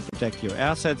fully protect your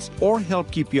assets or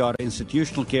help keep you out of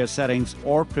institutional care settings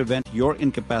or prevent your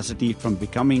incapacity from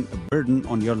becoming a burden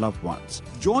on your loved ones.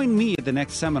 Join me at the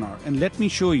next seminar and let me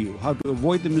show you how to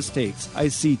avoid the mistakes I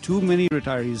see too many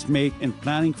retirees make in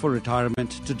planning for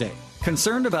retirement today.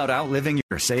 Concerned about outliving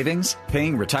your savings,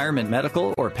 paying retirement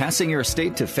medical, or passing your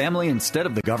estate to family instead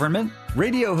of the government?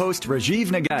 Radio host Rajiv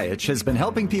Nagayach has been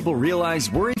helping people realize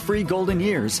worry-free golden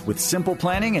years with simple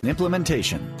planning and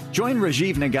implementation. Join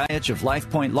Rajiv Nagayach of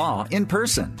LifePoint Law in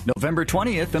person, November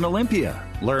 20th in Olympia.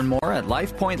 Learn more at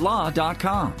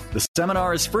lifepointlaw.com. The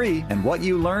seminar is free, and what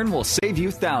you learn will save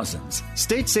you thousands.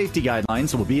 State safety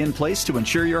guidelines will be in place to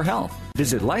ensure your health.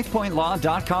 Visit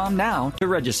lifepointlaw.com now to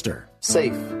register.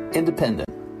 Safe, independent,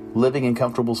 living in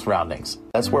comfortable surroundings.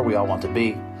 That's where we all want to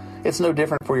be. It's no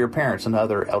different for your parents and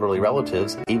other elderly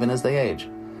relatives, even as they age.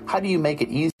 How do you make it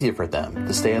easier for them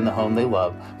to stay in the home they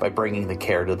love by bringing the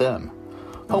care to them?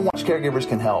 HomeWatch Caregivers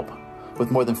can help. With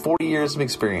more than 40 years of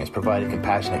experience providing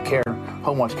compassionate care,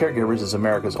 HomeWatch Caregivers is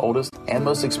America's oldest and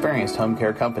most experienced home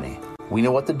care company. We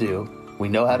know what to do, we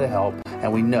know how to help,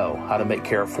 and we know how to make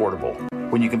care affordable.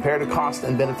 When you compare the cost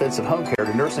and benefits of home care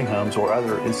to nursing homes or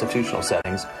other institutional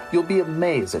settings, you'll be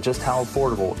amazed at just how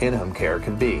affordable in-home care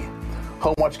can be.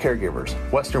 HomeWatch Caregivers,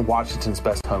 Western Washington's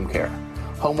best home care.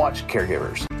 HomeWatch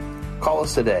Caregivers. Call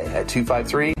us today at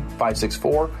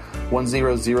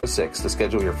 253-564-1006 to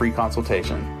schedule your free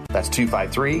consultation. That's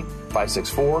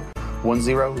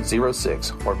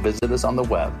 253-564-1006 or visit us on the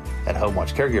web at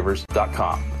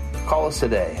homewatchcaregivers.com. Call us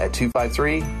today at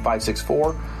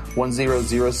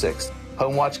 253-564-1006.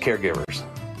 HomeWatch Caregivers.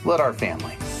 Let our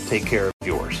family take care of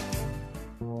yours.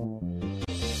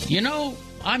 You know,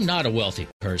 I'm not a wealthy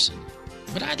person,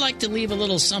 but I'd like to leave a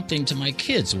little something to my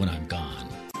kids when I'm gone.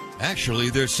 Actually,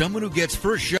 there's someone who gets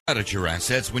first shot at your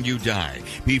assets when you die,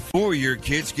 before your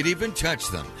kids can even touch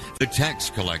them. The tax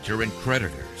collector and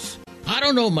creditors. I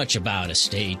don't know much about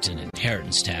estate and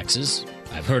inheritance taxes.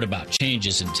 I've heard about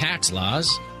changes in tax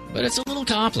laws, but it's a little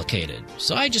complicated,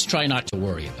 so I just try not to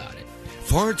worry about it.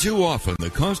 Far too often, the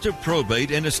cost of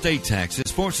probate and estate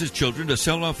taxes forces children to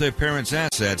sell off their parents'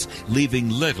 assets,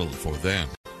 leaving little for them.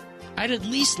 I'd at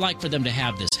least like for them to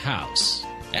have this house.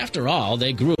 After all,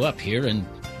 they grew up here, and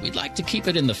we'd like to keep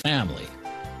it in the family.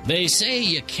 They say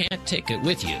you can't take it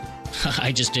with you.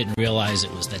 I just didn't realize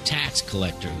it was the tax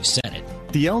collector who said it.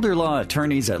 The elder law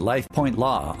attorneys at LifePoint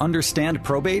Law understand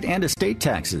probate and estate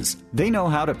taxes. They know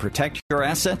how to protect your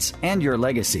assets and your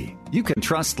legacy. You can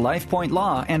trust LifePoint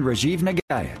Law and Rajiv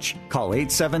Nagayach. Call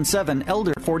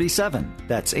 877-ELDER-47.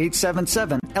 That's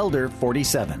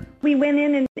 877-ELDER-47. We went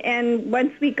in and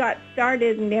once we got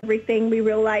started and everything, we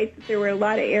realized that there were a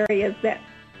lot of areas that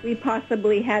we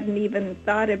possibly hadn't even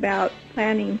thought about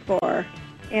planning for.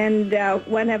 And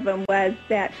one of them was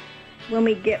that when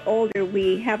we get older,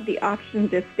 we have the option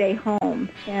to stay home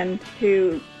and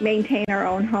to maintain our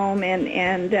own home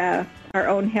and our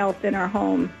own health in our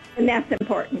home. And that's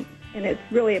important. And it's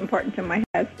really important to my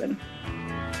husband.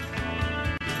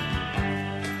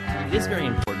 It is very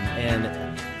important, and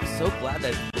I'm so glad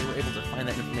that they were able to find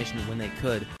that information when they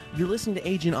could. You're listening to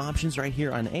Aging Options right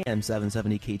here on AM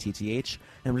 770 KTTH.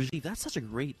 And Rajiv, that's such a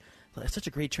great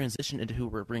transition into who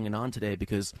we're bringing on today,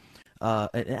 because an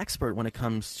expert when it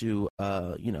comes to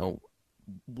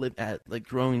live at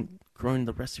growing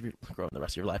the rest of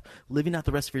your life, living out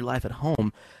the rest of your life at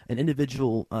home. An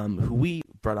individual who we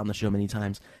brought on the show many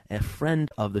times, a friend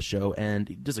of the show, and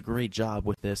he does a great job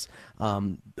with this.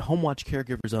 HomeWatch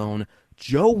Caregivers' own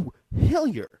Joe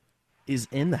Hillier is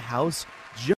in the house.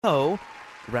 Joe,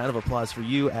 a round of applause for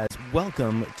you as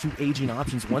welcome to Aging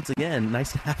Options once again.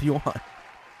 Nice to have you on.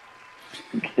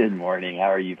 Good morning.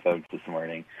 How are you folks this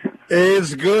morning?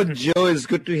 It's good, Joe. It's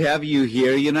good to have you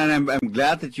here. And I'm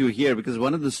glad that you're here, because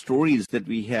one of the stories that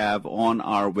we have on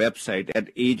our website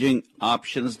at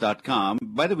agingoptions.com,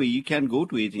 by the way, you can go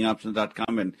to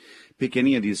agingoptions.com and pick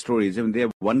any of these stories. I mean, they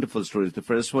have wonderful stories. The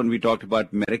first one, we talked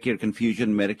about Medicare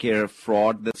confusion, Medicare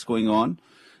fraud that's going on.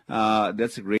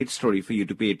 That's a great story for you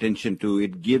to pay attention to.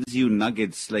 It gives you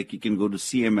nuggets, like you can go to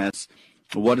CMS.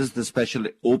 What is the special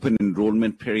open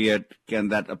enrollment period? Can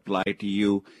that apply to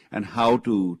you? And how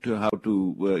to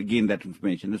gain that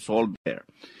information? It's all there.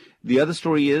 The other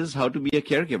story is how to be a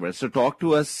caregiver. So talk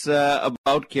to us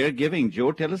about caregiving.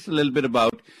 Joe, tell us a little bit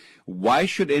about why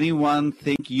should anyone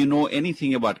think you know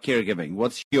anything about caregiving?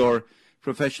 What's your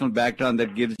professional background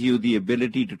that gives you the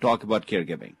ability to talk about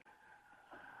caregiving?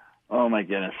 Oh, my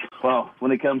goodness. Well,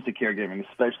 when it comes to caregiving,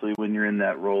 especially when you're in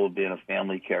that role of being a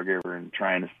family caregiver and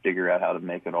trying to figure out how to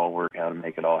make it all work, how to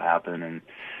make it all happen, and,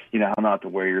 how not to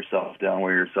wear yourself down,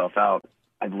 wear yourself out,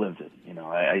 I've lived it.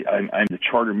 I'm the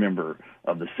charter member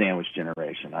of the sandwich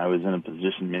generation. I was in a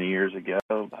position many years ago,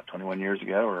 about 21 years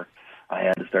ago, where I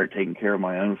had to start taking care of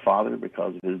my own father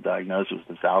because of his diagnosis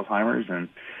with Alzheimer's, and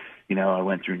I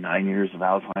went through 9 years of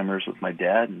Alzheimer's with my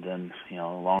dad, and then,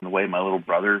 along the way, my little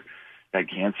brother had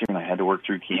cancer, and I had to work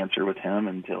through cancer with him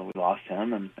until we lost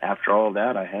him. And after all of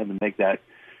that, I had to make that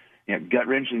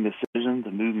gut-wrenching decision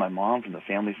to move my mom from the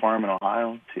family farm in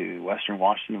Ohio to Western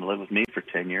Washington to live with me for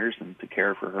 10 years and to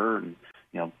care for her and,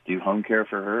 do home care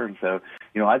for her. And so,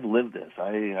 I've lived this.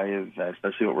 I have,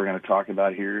 especially what we're going to talk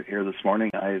about here this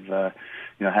morning, I've,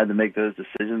 had to make those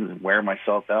decisions and wear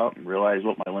myself out and realize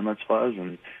what my limits was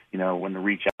and, when to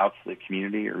reach out to the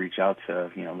community or reach out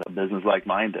to, a business like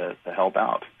mine to help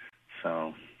out.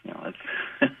 So, it's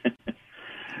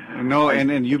no,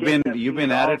 and you've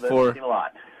been at it for a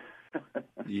lot.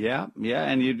 yeah,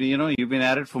 and you've been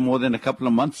at it for more than a couple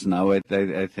of months now, I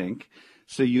think.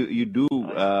 So you do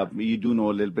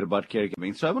know a little bit about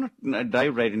caregiving. So I want to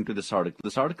dive right into this article.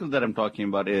 This article that I'm talking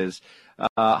about is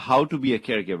How to Be a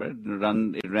Caregiver.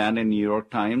 It ran in New York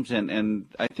Times, and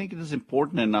I think it is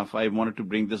important enough. I wanted to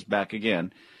bring this back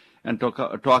again and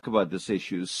talk about this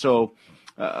issue. So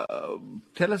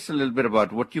tell us a little bit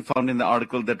about what you found in the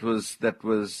article that was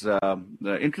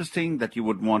interesting, that you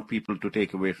would want people to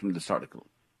take away from this article.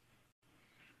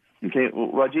 Okay, well,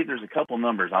 Rajiv, there's a couple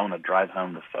numbers I want to drive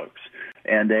home to folks.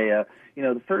 And,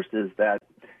 the first is that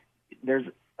there's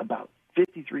about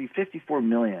 54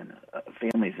 million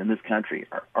families in this country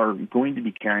are going to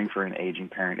be caring for an aging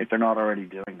parent if they're not already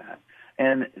doing that.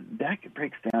 And that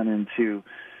breaks down into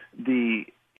the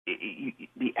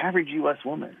average U.S.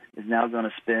 woman is now going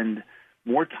to spend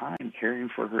more time caring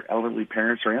for her elderly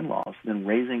parents or in-laws than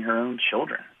raising her own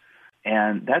children.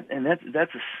 And that's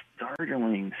a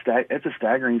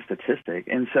staggering statistic.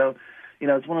 And so,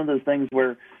 it's one of those things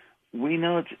where we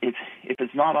know it's if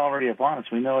it's not already upon us,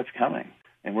 we know it's coming,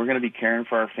 and we're going to be caring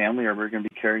for our family, or we're going to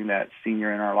be carrying that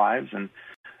senior in our lives, and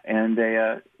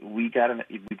we've got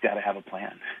to have a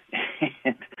plan.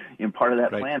 And part of that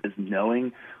plan is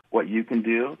knowing what you can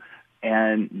do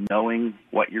and knowing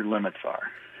what your limits are.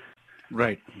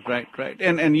 Right.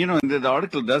 And the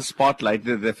article does spotlight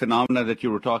the phenomena that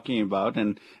you were talking about,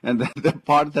 and the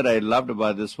part that I loved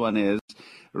about this one is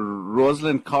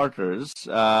Rosalind Carter's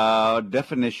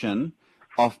definition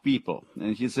of people.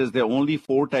 And she says there are only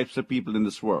 4 types of people in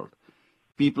this world: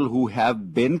 people who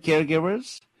have been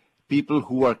caregivers, people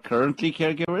who are currently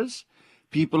caregivers,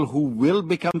 people who will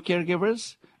become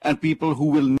caregivers, and people who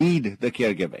will need the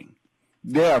caregiving.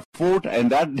 There are 4,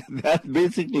 and that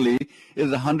basically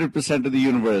is 100% of the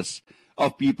universe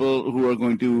of people who are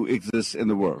going to exist in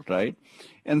the world, right?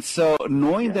 And so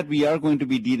knowing that we are going to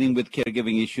be dealing with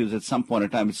caregiving issues at some point in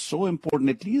time is so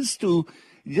important, at least to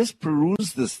just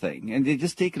peruse this thing and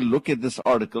just take a look at this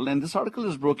article. And this article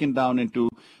is broken down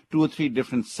into 2 or 3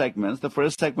 different segments. The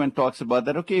first segment talks about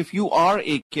that, okay, if you are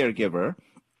a caregiver,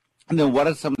 then what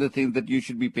are some of the things that you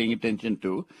should be paying attention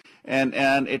to? And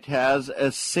it has a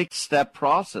 6-step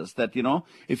process that,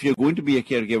 if you're going to be a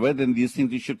caregiver, then these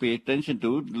things you should pay attention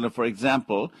to. For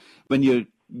example, when you're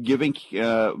giving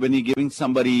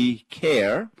somebody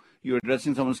care, you're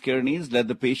addressing someone's care needs, let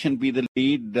the patient be the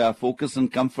lead, focus on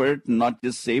comfort, not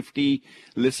just safety,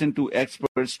 listen to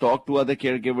experts, talk to other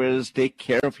caregivers, take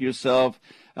care of yourself,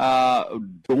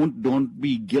 don't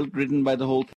be guilt-ridden by the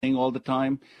whole thing all the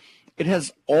time. It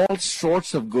has all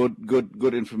sorts of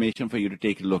good information for you to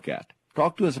take a look at.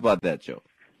 Talk to us about that, Joe.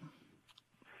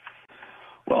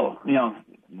 Well,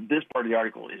 this part of the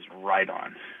article is right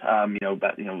on.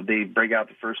 They break out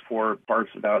the first 4 parts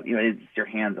about, it's your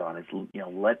hands-on. It's,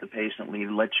 let the patient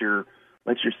lead, let your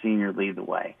senior lead the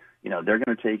way. They're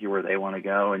going to take you where they want to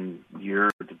go, and you're,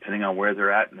 depending on where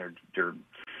they're at and their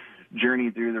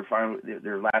journey through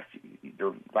their last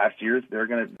years, they're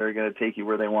gonna take you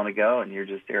where they want to go, and you're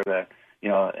just there to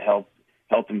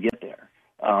help them get there.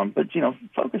 But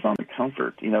focus on the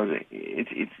comfort.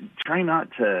 It's try not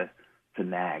to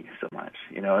nag so much.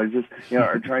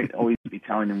 Or try to always be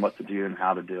telling them what to do and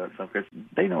how to do it. So because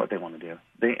they know what they want to do,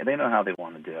 they know how they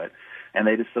want to do it, and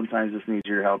they sometimes need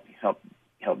your help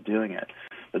doing it.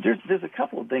 But there's a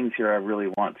couple of things here I really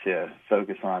want to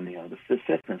focus on. The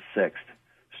 5th and 6th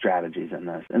strategies in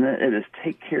this, and it is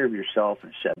take care of yourself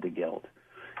and shed the guilt.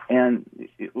 And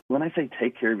when I say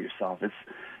take care of yourself, it's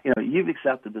you've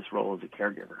accepted this role as a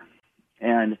caregiver,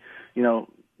 and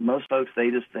most folks they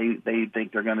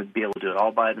think they're going to be able to do it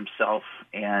all by themselves,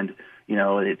 and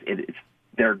it's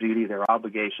their duty, their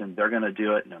obligation. They're going to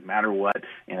do it no matter what,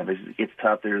 and if it's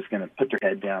tough, they're just going to put their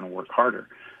head down and work harder,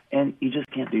 and you just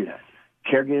can't do that.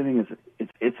 Caregiving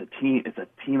it's a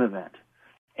team event.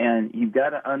 And you've got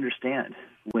to understand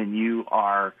when you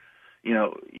are,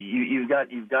 you've got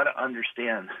to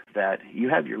understand that you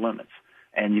have your limits,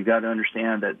 and you've got to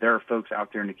understand that there are folks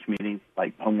out there in the community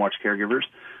like Home Watch caregivers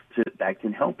that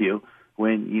can help you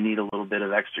when you need a little bit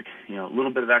of extra,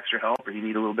 help, or you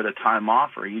need a little bit of time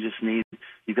off, or you've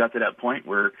got to that point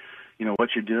where, what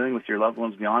you're doing with your loved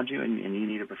ones beyond you, and you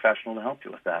need a professional to help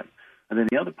you with that. And then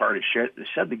the other part is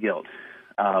shed the guilt.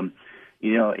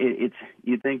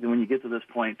 You think that when you get to this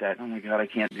point that, oh my God, I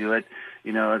can't do it.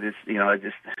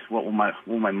 What will my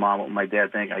mom, what will my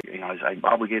dad think? I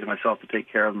obligated myself to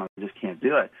take care of them. I just can't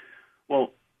do it.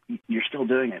 Well, you're still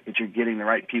doing it, but you're getting the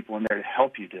right people in there to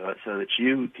help you do it, so that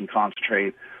you can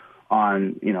concentrate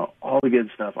on, all the good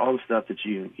stuff, all the stuff that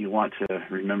you want to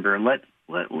remember, and let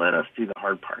us do the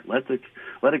hard part. Let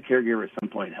a caregiver at some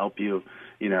point help you,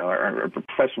 or a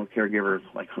professional caregiver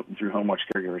like through Home Watch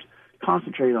caregivers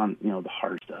concentrate on, the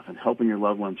hard stuff and helping your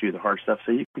loved one through the hard stuff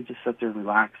so you can just sit there and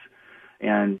relax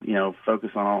and,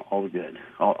 focus on all the good,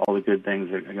 all the good things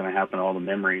that are going to happen, all the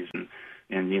memories and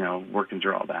working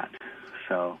through all that.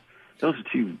 So those are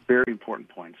two very important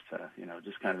points to,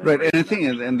 just kind of... Right, and I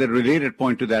think, and the related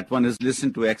point to that one is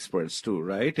listen to experts too,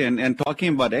 right? And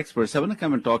talking about experts, I want to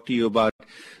come and talk to you about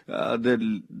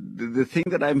the thing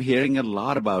that I'm hearing a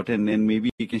lot about, and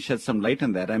maybe you can shed some light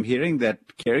on that. I'm hearing that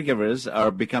caregivers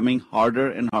are becoming harder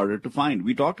and harder to find.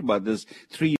 We talked about this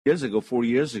 3 years ago, 4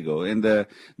 years ago, and there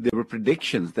were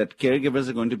predictions that caregivers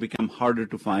are going to become harder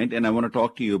to find, and I want to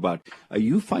talk to you about, are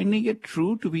you finding it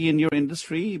true to be in your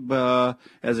industry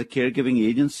as a caregiving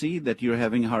agency that you're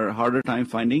having a harder time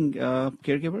finding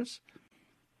caregivers?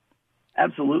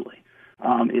 Absolutely.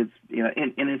 It's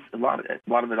and it's a lot of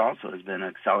it also has been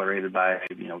accelerated by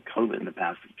COVID in the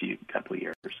past couple of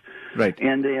years. Right.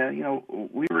 And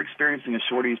we were experiencing a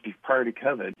shortage prior to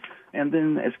COVID, and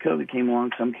then as COVID came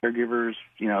along, some caregivers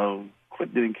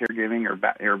quit doing caregiving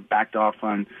or backed off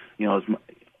on the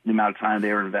amount of time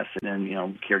they were invested in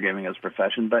caregiving as a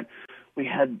profession. But we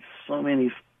had so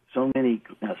many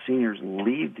seniors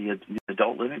leave the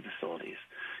adult living facilities.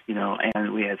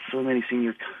 And we had so many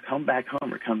seniors come back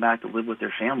home or come back to live with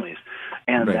their families,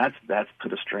 and right. that's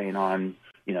put a strain on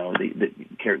the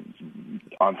care,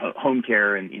 on home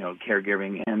care and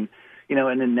caregiving, and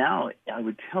and then now I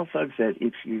would tell folks that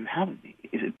if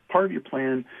part of your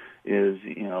plan is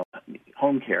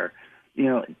home care,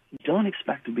 don't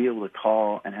expect to be able to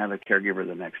call and have a caregiver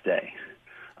the next day.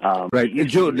 Right,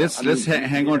 Joe. Let's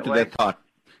hang on to that thought.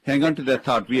 Hang on to that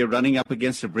thought. We are running up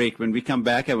against a break. When we come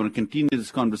back, I want to continue this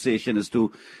conversation as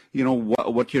to,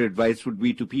 what your advice would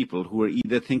be to people who are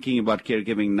either thinking about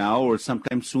caregiving now or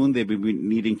sometime soon they will be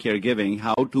needing caregiving,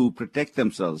 how to protect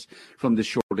themselves from the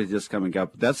shortages coming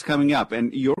up. That's coming up.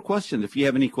 And your question, if you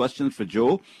have any questions for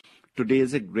Joe, today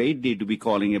is a great day to be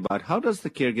calling about how does the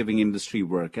caregiving industry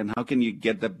work and how can you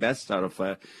get the best out of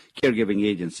a caregiving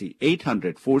agency.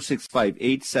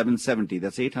 800-465-8770.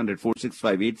 That's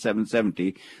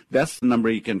 800-465-8770. That's the number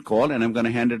you can call, and I'm going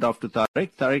to hand it off to Tariq.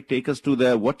 Tariq, take us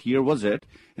to what year was it,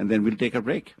 and then we'll take a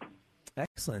break.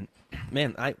 Excellent.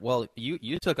 Man,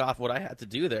 you took off what I had to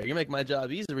do there. You make my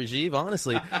job easy, Rajiv,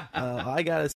 honestly. I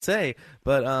got to say.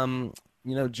 But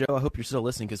Joe, I hope you're still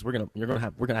listening because we're gonna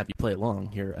have you play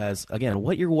along here. As again,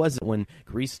 what year was it when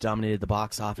Grease dominated the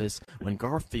box office? When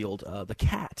Garfield, the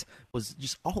cat, was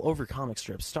just all over comic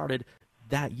strips? Started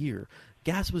that year.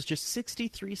 Gas was just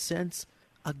 63 cents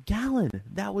a gallon.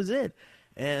 That was it.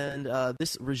 And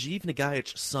this Rajiv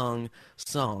Nagaich song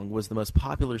was the most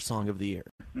popular song of the year.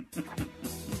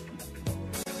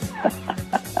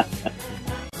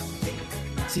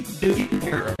 See, do you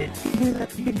hear it?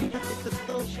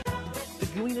 The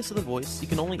gooiness of the voice.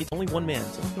 It's only one man.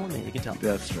 It's only one man. You can tell.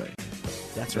 That's right.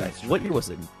 That's right. What year was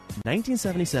it?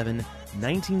 1977,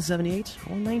 1978,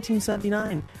 or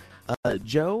 1979?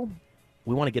 Joe,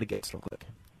 we want to get a guess real quick.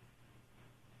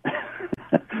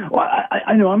 Well,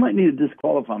 I know I might need to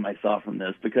disqualify myself from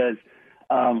this because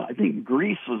I think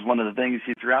Grease was one of the things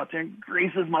you threw out there.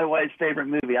 Grease is my wife's favorite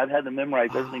movie. I've had to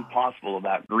memorize everything possible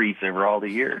about Grease over all the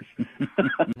years.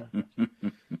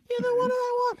 You're the one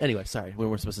I want. Anyway, sorry, we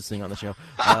weren't supposed to sing on the show.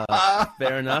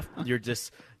 Fair enough. You're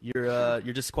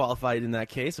disqualified in that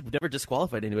case. I've never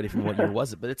disqualified anybody from what year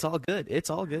was it, but it's all good. It's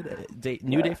all good.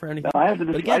 New day for anything.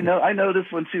 No, I know this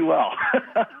one too well.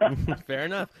 Fair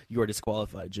enough. You are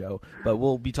disqualified, Joe. But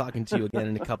we'll be talking to you again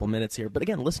in a couple minutes here. But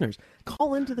again, listeners,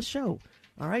 call into the show.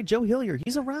 All right, Joe Hillier,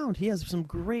 he's around. He has some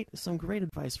great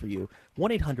advice for you.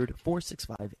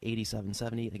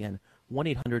 1-800-465-8770. Again,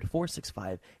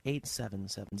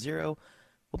 1-800-465-8770.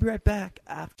 We'll be right back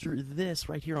after this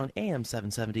right here on AM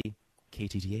 770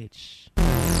 KTTH.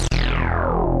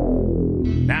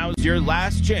 Now's your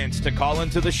last chance to call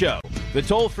into the show. The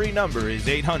toll-free number is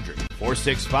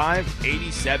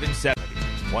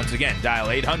 800-465-8770. Once again, dial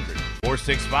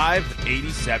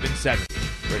 800-465-8770.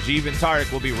 Rajiv and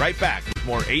Tariq will be right back with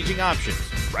more aging options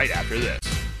right after this.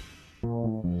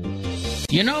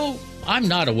 I'm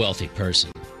not a wealthy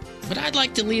person, but I'd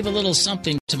like to leave a little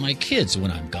something to my kids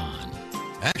when I'm gone.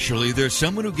 Actually, there's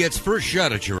someone who gets first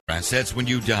shot at your assets when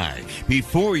you die,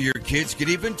 before your kids can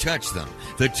even touch them.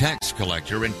 The tax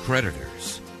collector and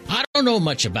creditors. I don't know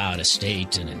much about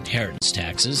estate and inheritance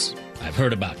taxes. I've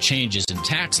heard about changes in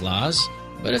tax laws,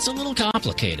 but it's a little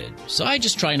complicated, so I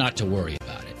just try not to worry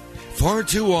about it. Far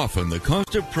too often, the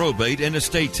cost of probate and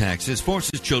estate taxes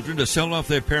forces children to sell off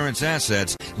their parents'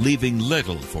 assets, leaving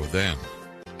little for them.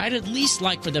 I'd at least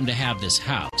like for them to have this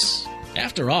house.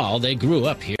 After all, they grew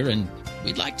up here, and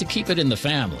we'd like to keep it in the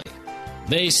family.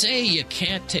 They say you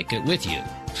can't take it with you.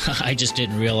 I just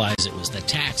didn't realize it was the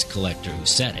tax collector who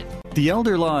said it. The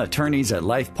elder law attorneys at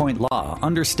LifePoint Law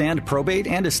understand probate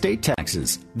and estate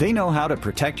taxes. They know how to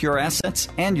protect your assets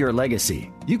and your legacy.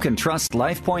 You can trust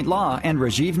LifePoint Law and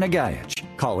Rajiv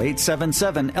Nagayach. Call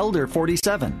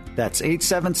 877-ELDER-47. That's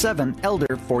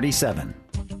 877-ELDER-47.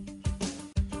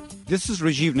 This is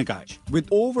Rajiv Nagayach. With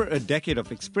over a decade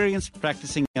of experience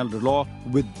practicing elder law,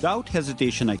 without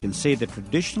hesitation, I can say that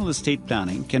traditional estate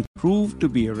planning can prove to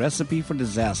be a recipe for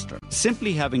disaster.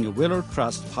 Simply having a will or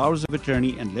trust, powers of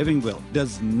attorney, and living will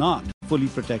does not fully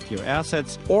protect your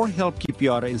assets or help keep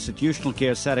you out of institutional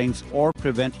care settings or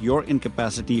prevent your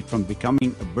incapacity from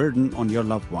becoming a burden on your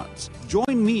loved ones.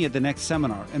 Join me at the next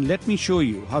seminar and let me show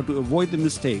you how to avoid the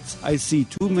mistakes I see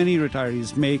too many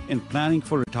retirees make in planning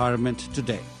for retirement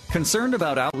today. Concerned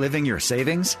about outliving your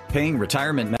savings, paying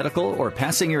retirement medical, or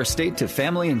passing your estate to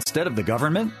family instead of the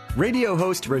government? Radio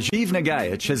host Rajiv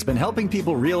Nagayach has been helping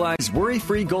people realize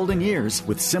worry-free golden years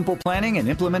with simple planning and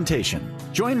implementation.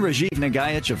 Join Rajiv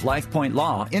Nagayach of LifePoint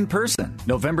Law in person,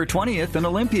 November 20th in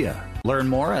Olympia. Learn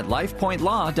more at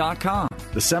lifepointlaw.com.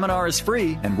 The seminar is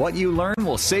free, and what you learn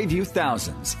will save you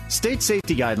thousands. State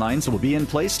safety guidelines will be in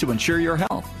place to ensure your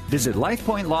health. Visit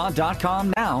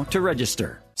lifepointlaw.com now to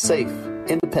register. Safe,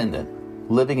 independent,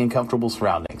 living in comfortable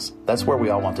surroundings. That's where we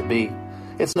all want to be.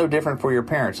 It's no different for your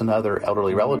parents and other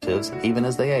elderly relatives, even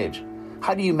as they age.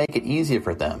 How do you make it easier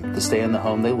for them to stay in the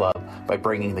home they love by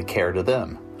bringing the care to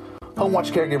them?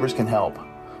 HomeWatch Caregivers can help.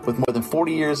 With more than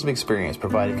 40 years of experience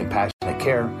providing compassionate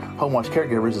care, HomeWatch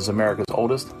Caregivers is America's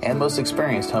oldest and most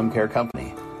experienced home care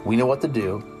company. We know what to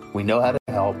do, we know how to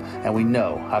help, and we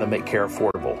know how to make care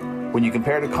affordable. When you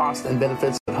compare the costs and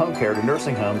benefits of home care to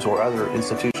nursing homes or other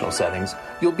institutional settings,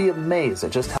 you'll be amazed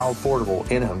at just how affordable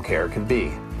in-home care can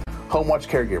be. HomeWatch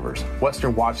Caregivers,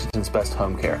 Western Washington's best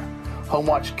home care.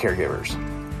 HomeWatch Caregivers.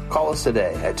 Call us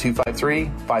today at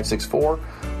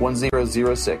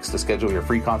 253-564-1006 to schedule your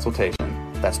free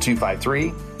consultation. That's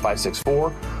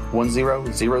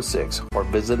 253-564-1006, or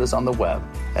visit us on the web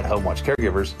at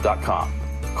homewatchcaregivers.com.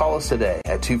 Call us today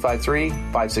at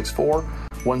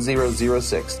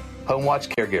 253-564-1006. HomeWatch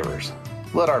Caregivers.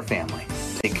 Let our family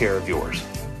take care of yours.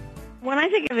 When I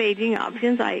think of aging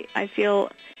options, I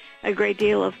feel a great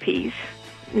deal of peace,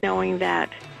 knowing that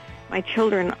my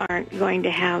children aren't going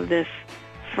to have this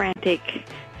frantic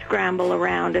scramble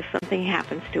around if something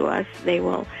happens to us. They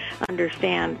will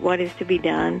understand what is to be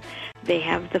done. They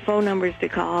have the phone numbers to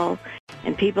call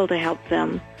and people to help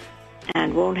them,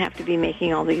 and won't have to be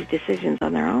making all these decisions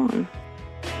on their own.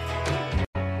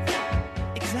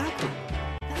 Exactly.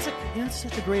 That's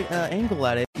such a great angle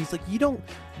at it. He's like, you don't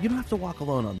have to walk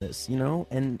alone on this, you know?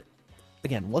 And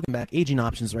again, welcome back. Aging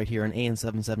Options right here on AM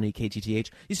 770 KTTH.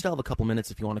 You still have a couple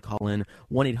minutes if you want to call in.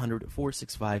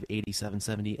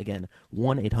 1-800-465-8770. Again,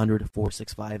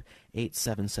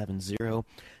 1-800-465-8770.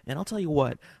 And I'll tell you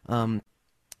what,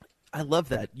 I love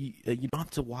that. You don't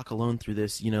have to walk alone through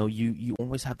this. You know, you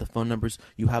always have the phone numbers.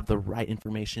 You have the right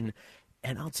information.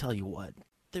 And I'll tell you what,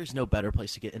 there's no better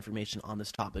place to get information on this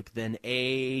topic than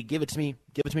give it to me,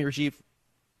 Rajiv.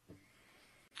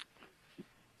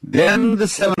 Then the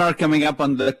seminar coming up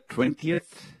on the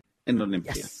 20th in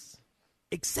Olympia. Yes,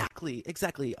 exactly.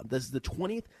 This is the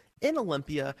 20th in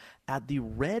Olympia at the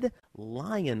Red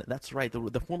Lion. That's right,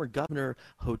 the former Governor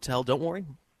Hotel. Don't worry.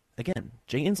 Again,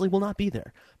 Jay Inslee will not be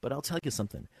there, but I'll tell you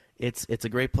something. It's a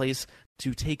great place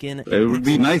to take in. It would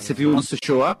be nice if he wants to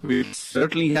show up. We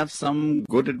certainly have some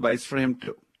good advice for him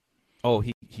too. Oh,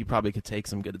 he probably could take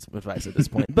some good advice at this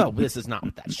point. But this is not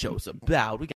what that show's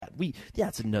about.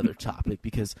 That's another topic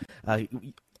because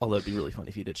although it'd be really funny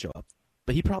if he did show up,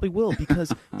 but he probably will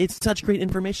because it's such great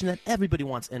information that everybody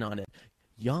wants in on it.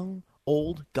 Young,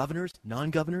 old, governors,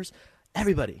 non-governors,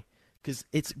 everybody. Because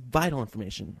it's vital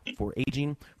information for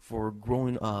aging, for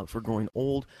growing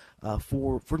old,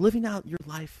 for living out your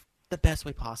life the best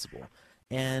way possible.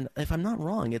 And if I'm not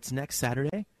wrong, it's next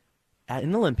Saturday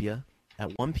in Olympia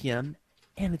at 1 p.m.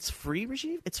 And it's free,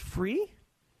 Rajiv? It's free?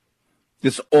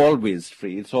 It's always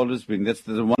free. It's always been. That's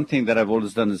the one thing that I've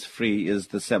always done is free is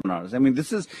the seminars. I mean,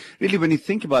 this is really when you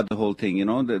think about the whole thing, you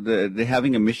know, the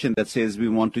having a mission that says we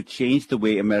want to change the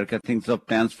way America thinks of,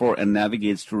 plans for, and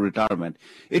navigates through retirement.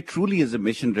 It truly is a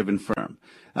mission-driven firm.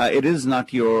 It is not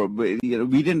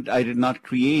I did not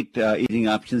create Aging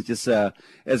Options just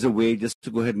as a way just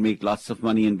to go ahead and make lots of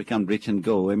money and become rich and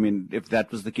go. I mean, if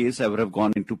that was the case, I would have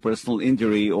gone into personal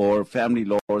injury or family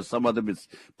law or some other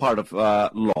part of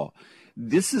law.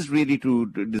 This is really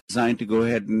designed to go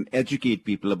ahead and educate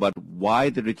people about why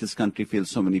the richest country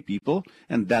fails so many people,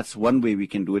 and that's one way we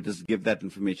can do it, is give that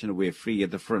information away free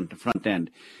at the front end,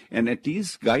 and at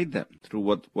least guide them through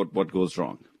what goes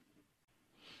wrong.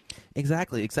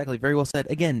 Exactly. Very well said.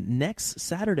 Again, next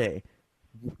Saturday,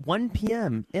 1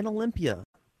 p.m. in Olympia.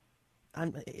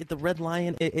 At the Red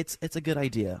Lion. It's a good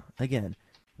idea. Again,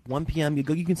 1 p.m. You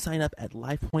can sign up at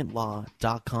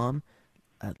LifePointLaw.com.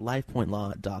 At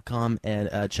LifePointLaw.com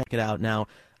and check it out. Now, I'm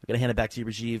going to hand it back to you,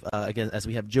 Rajiv, again, as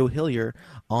we have Joe Hillier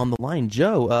on the line.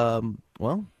 Joe,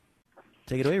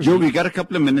 take it away, Rajiv. Joe, we got a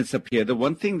couple of minutes up here. The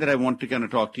one thing that I want to kind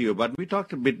of talk to you about, we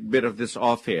talked a bit of this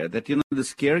off air, that,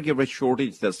 this caregiver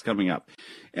shortage that's coming up.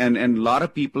 And a lot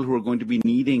of people who are going to be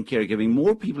needing caregiving,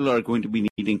 more people are going to be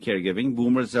needing caregiving.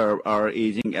 Boomers are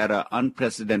aging at an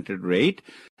unprecedented rate.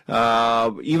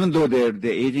 Even though they're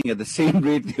aging at the same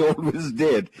rate they always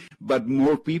did, but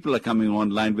more people are coming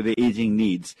online with the aging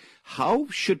needs. How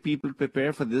should people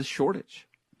prepare for this shortage?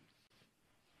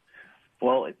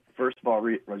 Well, first of all,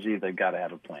 Rajiv, they've got to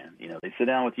have a plan. They sit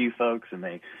down with you folks and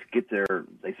they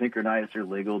synchronize their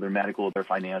legal, their medical, their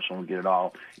financial, and get it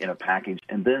all in a package.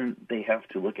 And then they have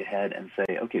to look ahead and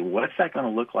say, okay, what's that going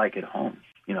to look like at home?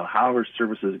 How are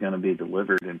services going to be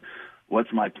delivered, and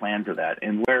what's my plan for that?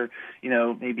 And where,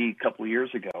 maybe a couple of years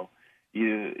ago,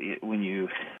 you've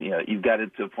got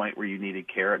it to a point where you needed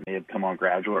care, it may have come on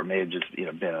gradual, or it may have just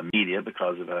been immediate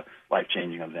because of a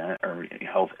life-changing event or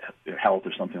health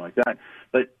or something like that.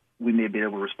 But we may be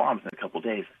able to respond within a couple of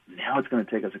days. Now it's going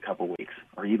to take us a couple of weeks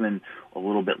or even a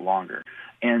little bit longer.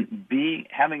 And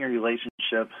having a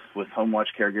relationship with home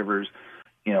watch caregivers,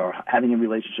 having a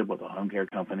relationship with a home care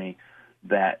company,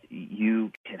 that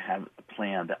you can have a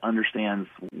plan that understands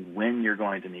when you're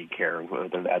going to need care,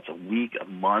 whether that's a week, a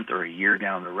month, or a year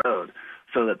down the road,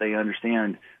 so that they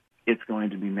understand it's going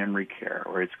to be memory care,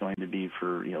 or it's going to be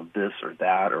for, this or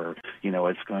that, or,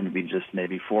 it's going to be just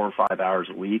maybe 4 or 5 hours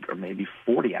a week, or maybe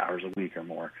 40 hours a week or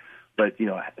more. But,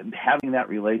 having that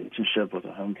relationship with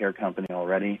a home care company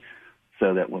already,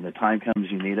 so that when the time comes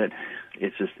you need it,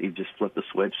 you just flip the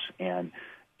switch and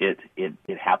it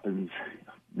happens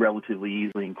relatively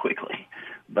easily and quickly.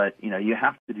 But, you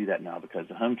have to do that now, because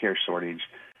the home care shortage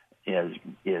is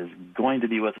going to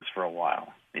be with us for a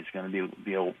while. It's going to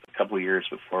be a couple of years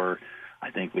before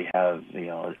I think we have,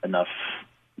 enough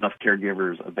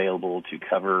caregivers available to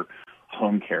cover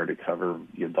home care, to cover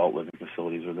the adult living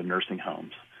facilities or the nursing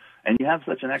homes. And you have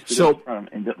such an exodus from,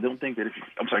 and don't think that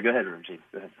I'm sorry, go ahead, Rajiv.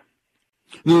 Go ahead.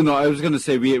 No, I was going to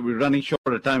say we're running short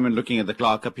of time and looking at the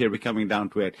clock up here, we're coming down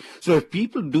to it. So if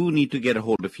people do need to get a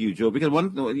hold of you, Joe, because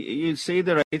you say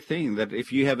the right thing, that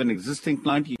if you have an existing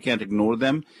client, you can't ignore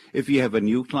them. If you have a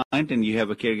new client and you have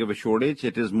a caregiver shortage,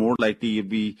 it is more likely you'd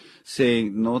be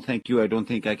saying, no, thank you, I don't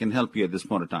think I can help you at this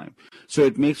point of time. So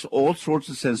it makes all sorts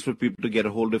of sense for people to get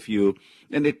a hold of you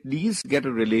and at least get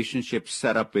a relationship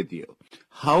set up with you.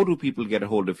 How do people get a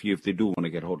hold of you if they do want to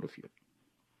get a hold of you?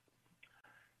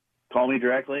 Call me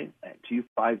directly at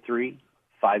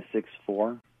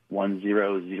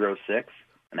 253-564-1006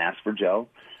 and ask for Joe.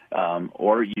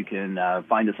 Or you can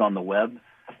find us on the web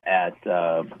at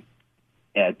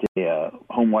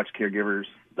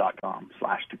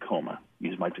homewatchcaregivers.com/Tacoma.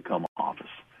 Use my Tacoma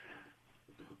office.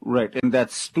 Right, and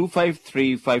that's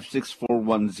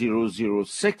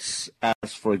 253-564-1006.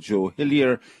 As for Joe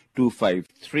Hillier,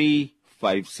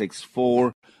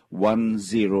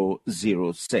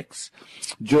 253-564-1006.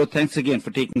 Joe, thanks again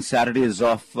for taking Saturdays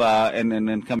off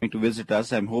and coming to visit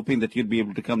us. I'm hoping that you'll be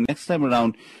able to come next time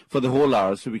around for the whole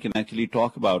hour so we can actually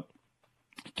talk about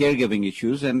caregiving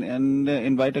issues and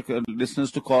invite our listeners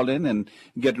to call in and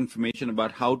get information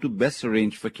about how to best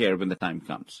arrange for care when the time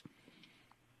comes.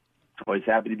 Always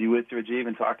happy to be with you, Rajiv,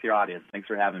 and talk to your audience. Thanks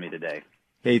for having me today.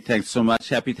 Hey, thanks so much.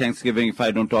 Happy Thanksgiving. If I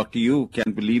don't talk to you,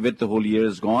 can't believe it. The whole year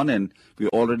is gone, and we're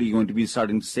already going to be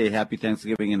starting to say Happy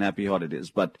Thanksgiving and Happy Holidays.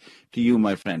 But to you,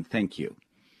 my friend, thank you.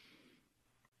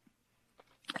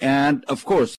 And, of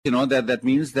course, that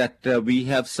means that we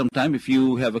have some time. If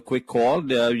you have a quick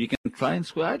call, you can try and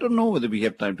squeeze. I don't know whether we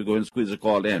have time to go and squeeze a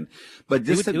call in. But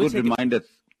just a good reminder.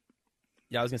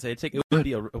 Yeah, I was going to say, it would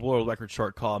be a world record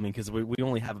short call, because we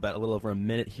only have about a little over a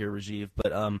minute here, Rajiv.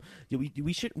 But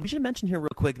we should mention here real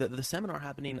quick that the seminar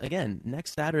happening, again,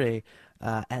 next Saturday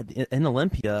in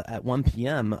Olympia at 1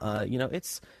 p.m.,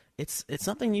 it's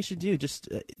something you should do. Just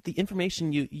the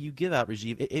information you give out,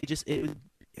 Rajiv,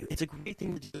 it's a great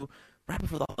thing to do right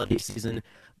before the holiday season,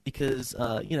 because,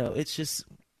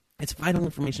 it's vital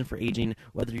information for aging,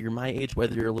 whether you're my age,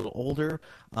 whether you're a little older,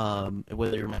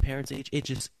 whether you're my parents' age.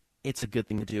 It's a good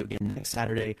thing to do. Again, next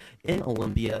Saturday in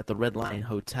Olympia at the Red Lion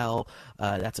Hotel.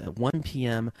 That's at 1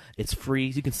 p.m. It's free.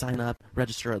 You can sign up,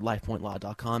 register at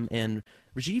LifePointLaw.com. And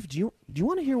Rajiv, do you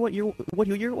want to hear what year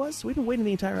it was? We've been waiting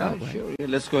the entire hour. Sure. Yeah,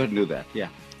 let's go ahead and do that. Yeah.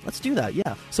 Let's do that.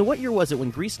 Yeah. So what year was it when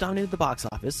Grease dominated the box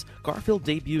office? Garfield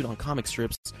debuted on comic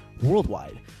strips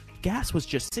worldwide. gas was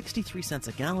just 63 cents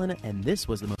a gallon, and this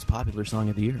was the most popular song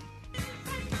of the year.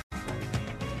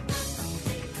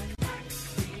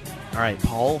 All right,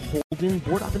 Paul Holden,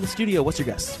 board up in the studio. What's your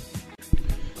guess?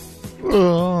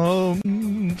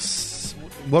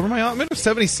 What were my odds?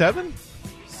 77?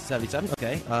 77,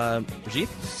 okay. Rajiv?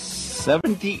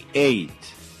 78.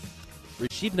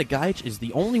 Rajiv Nagaich is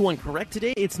the only one correct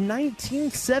today. It's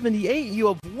 1978. You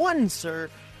have won, sir.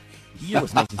 The year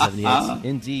was 1978.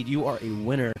 Indeed, you are a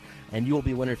winner, and you will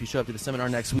be a winner if you show up to the seminar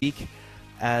next week.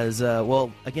 As,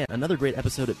 again, another great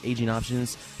episode of Aging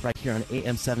Options right here on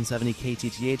AM 770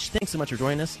 KTTH. Thanks so much for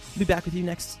joining us. We'll be back with you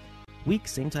next week,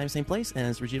 same time, same place, and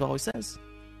as Rajiv always says,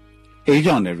 Age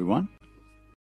on, everyone.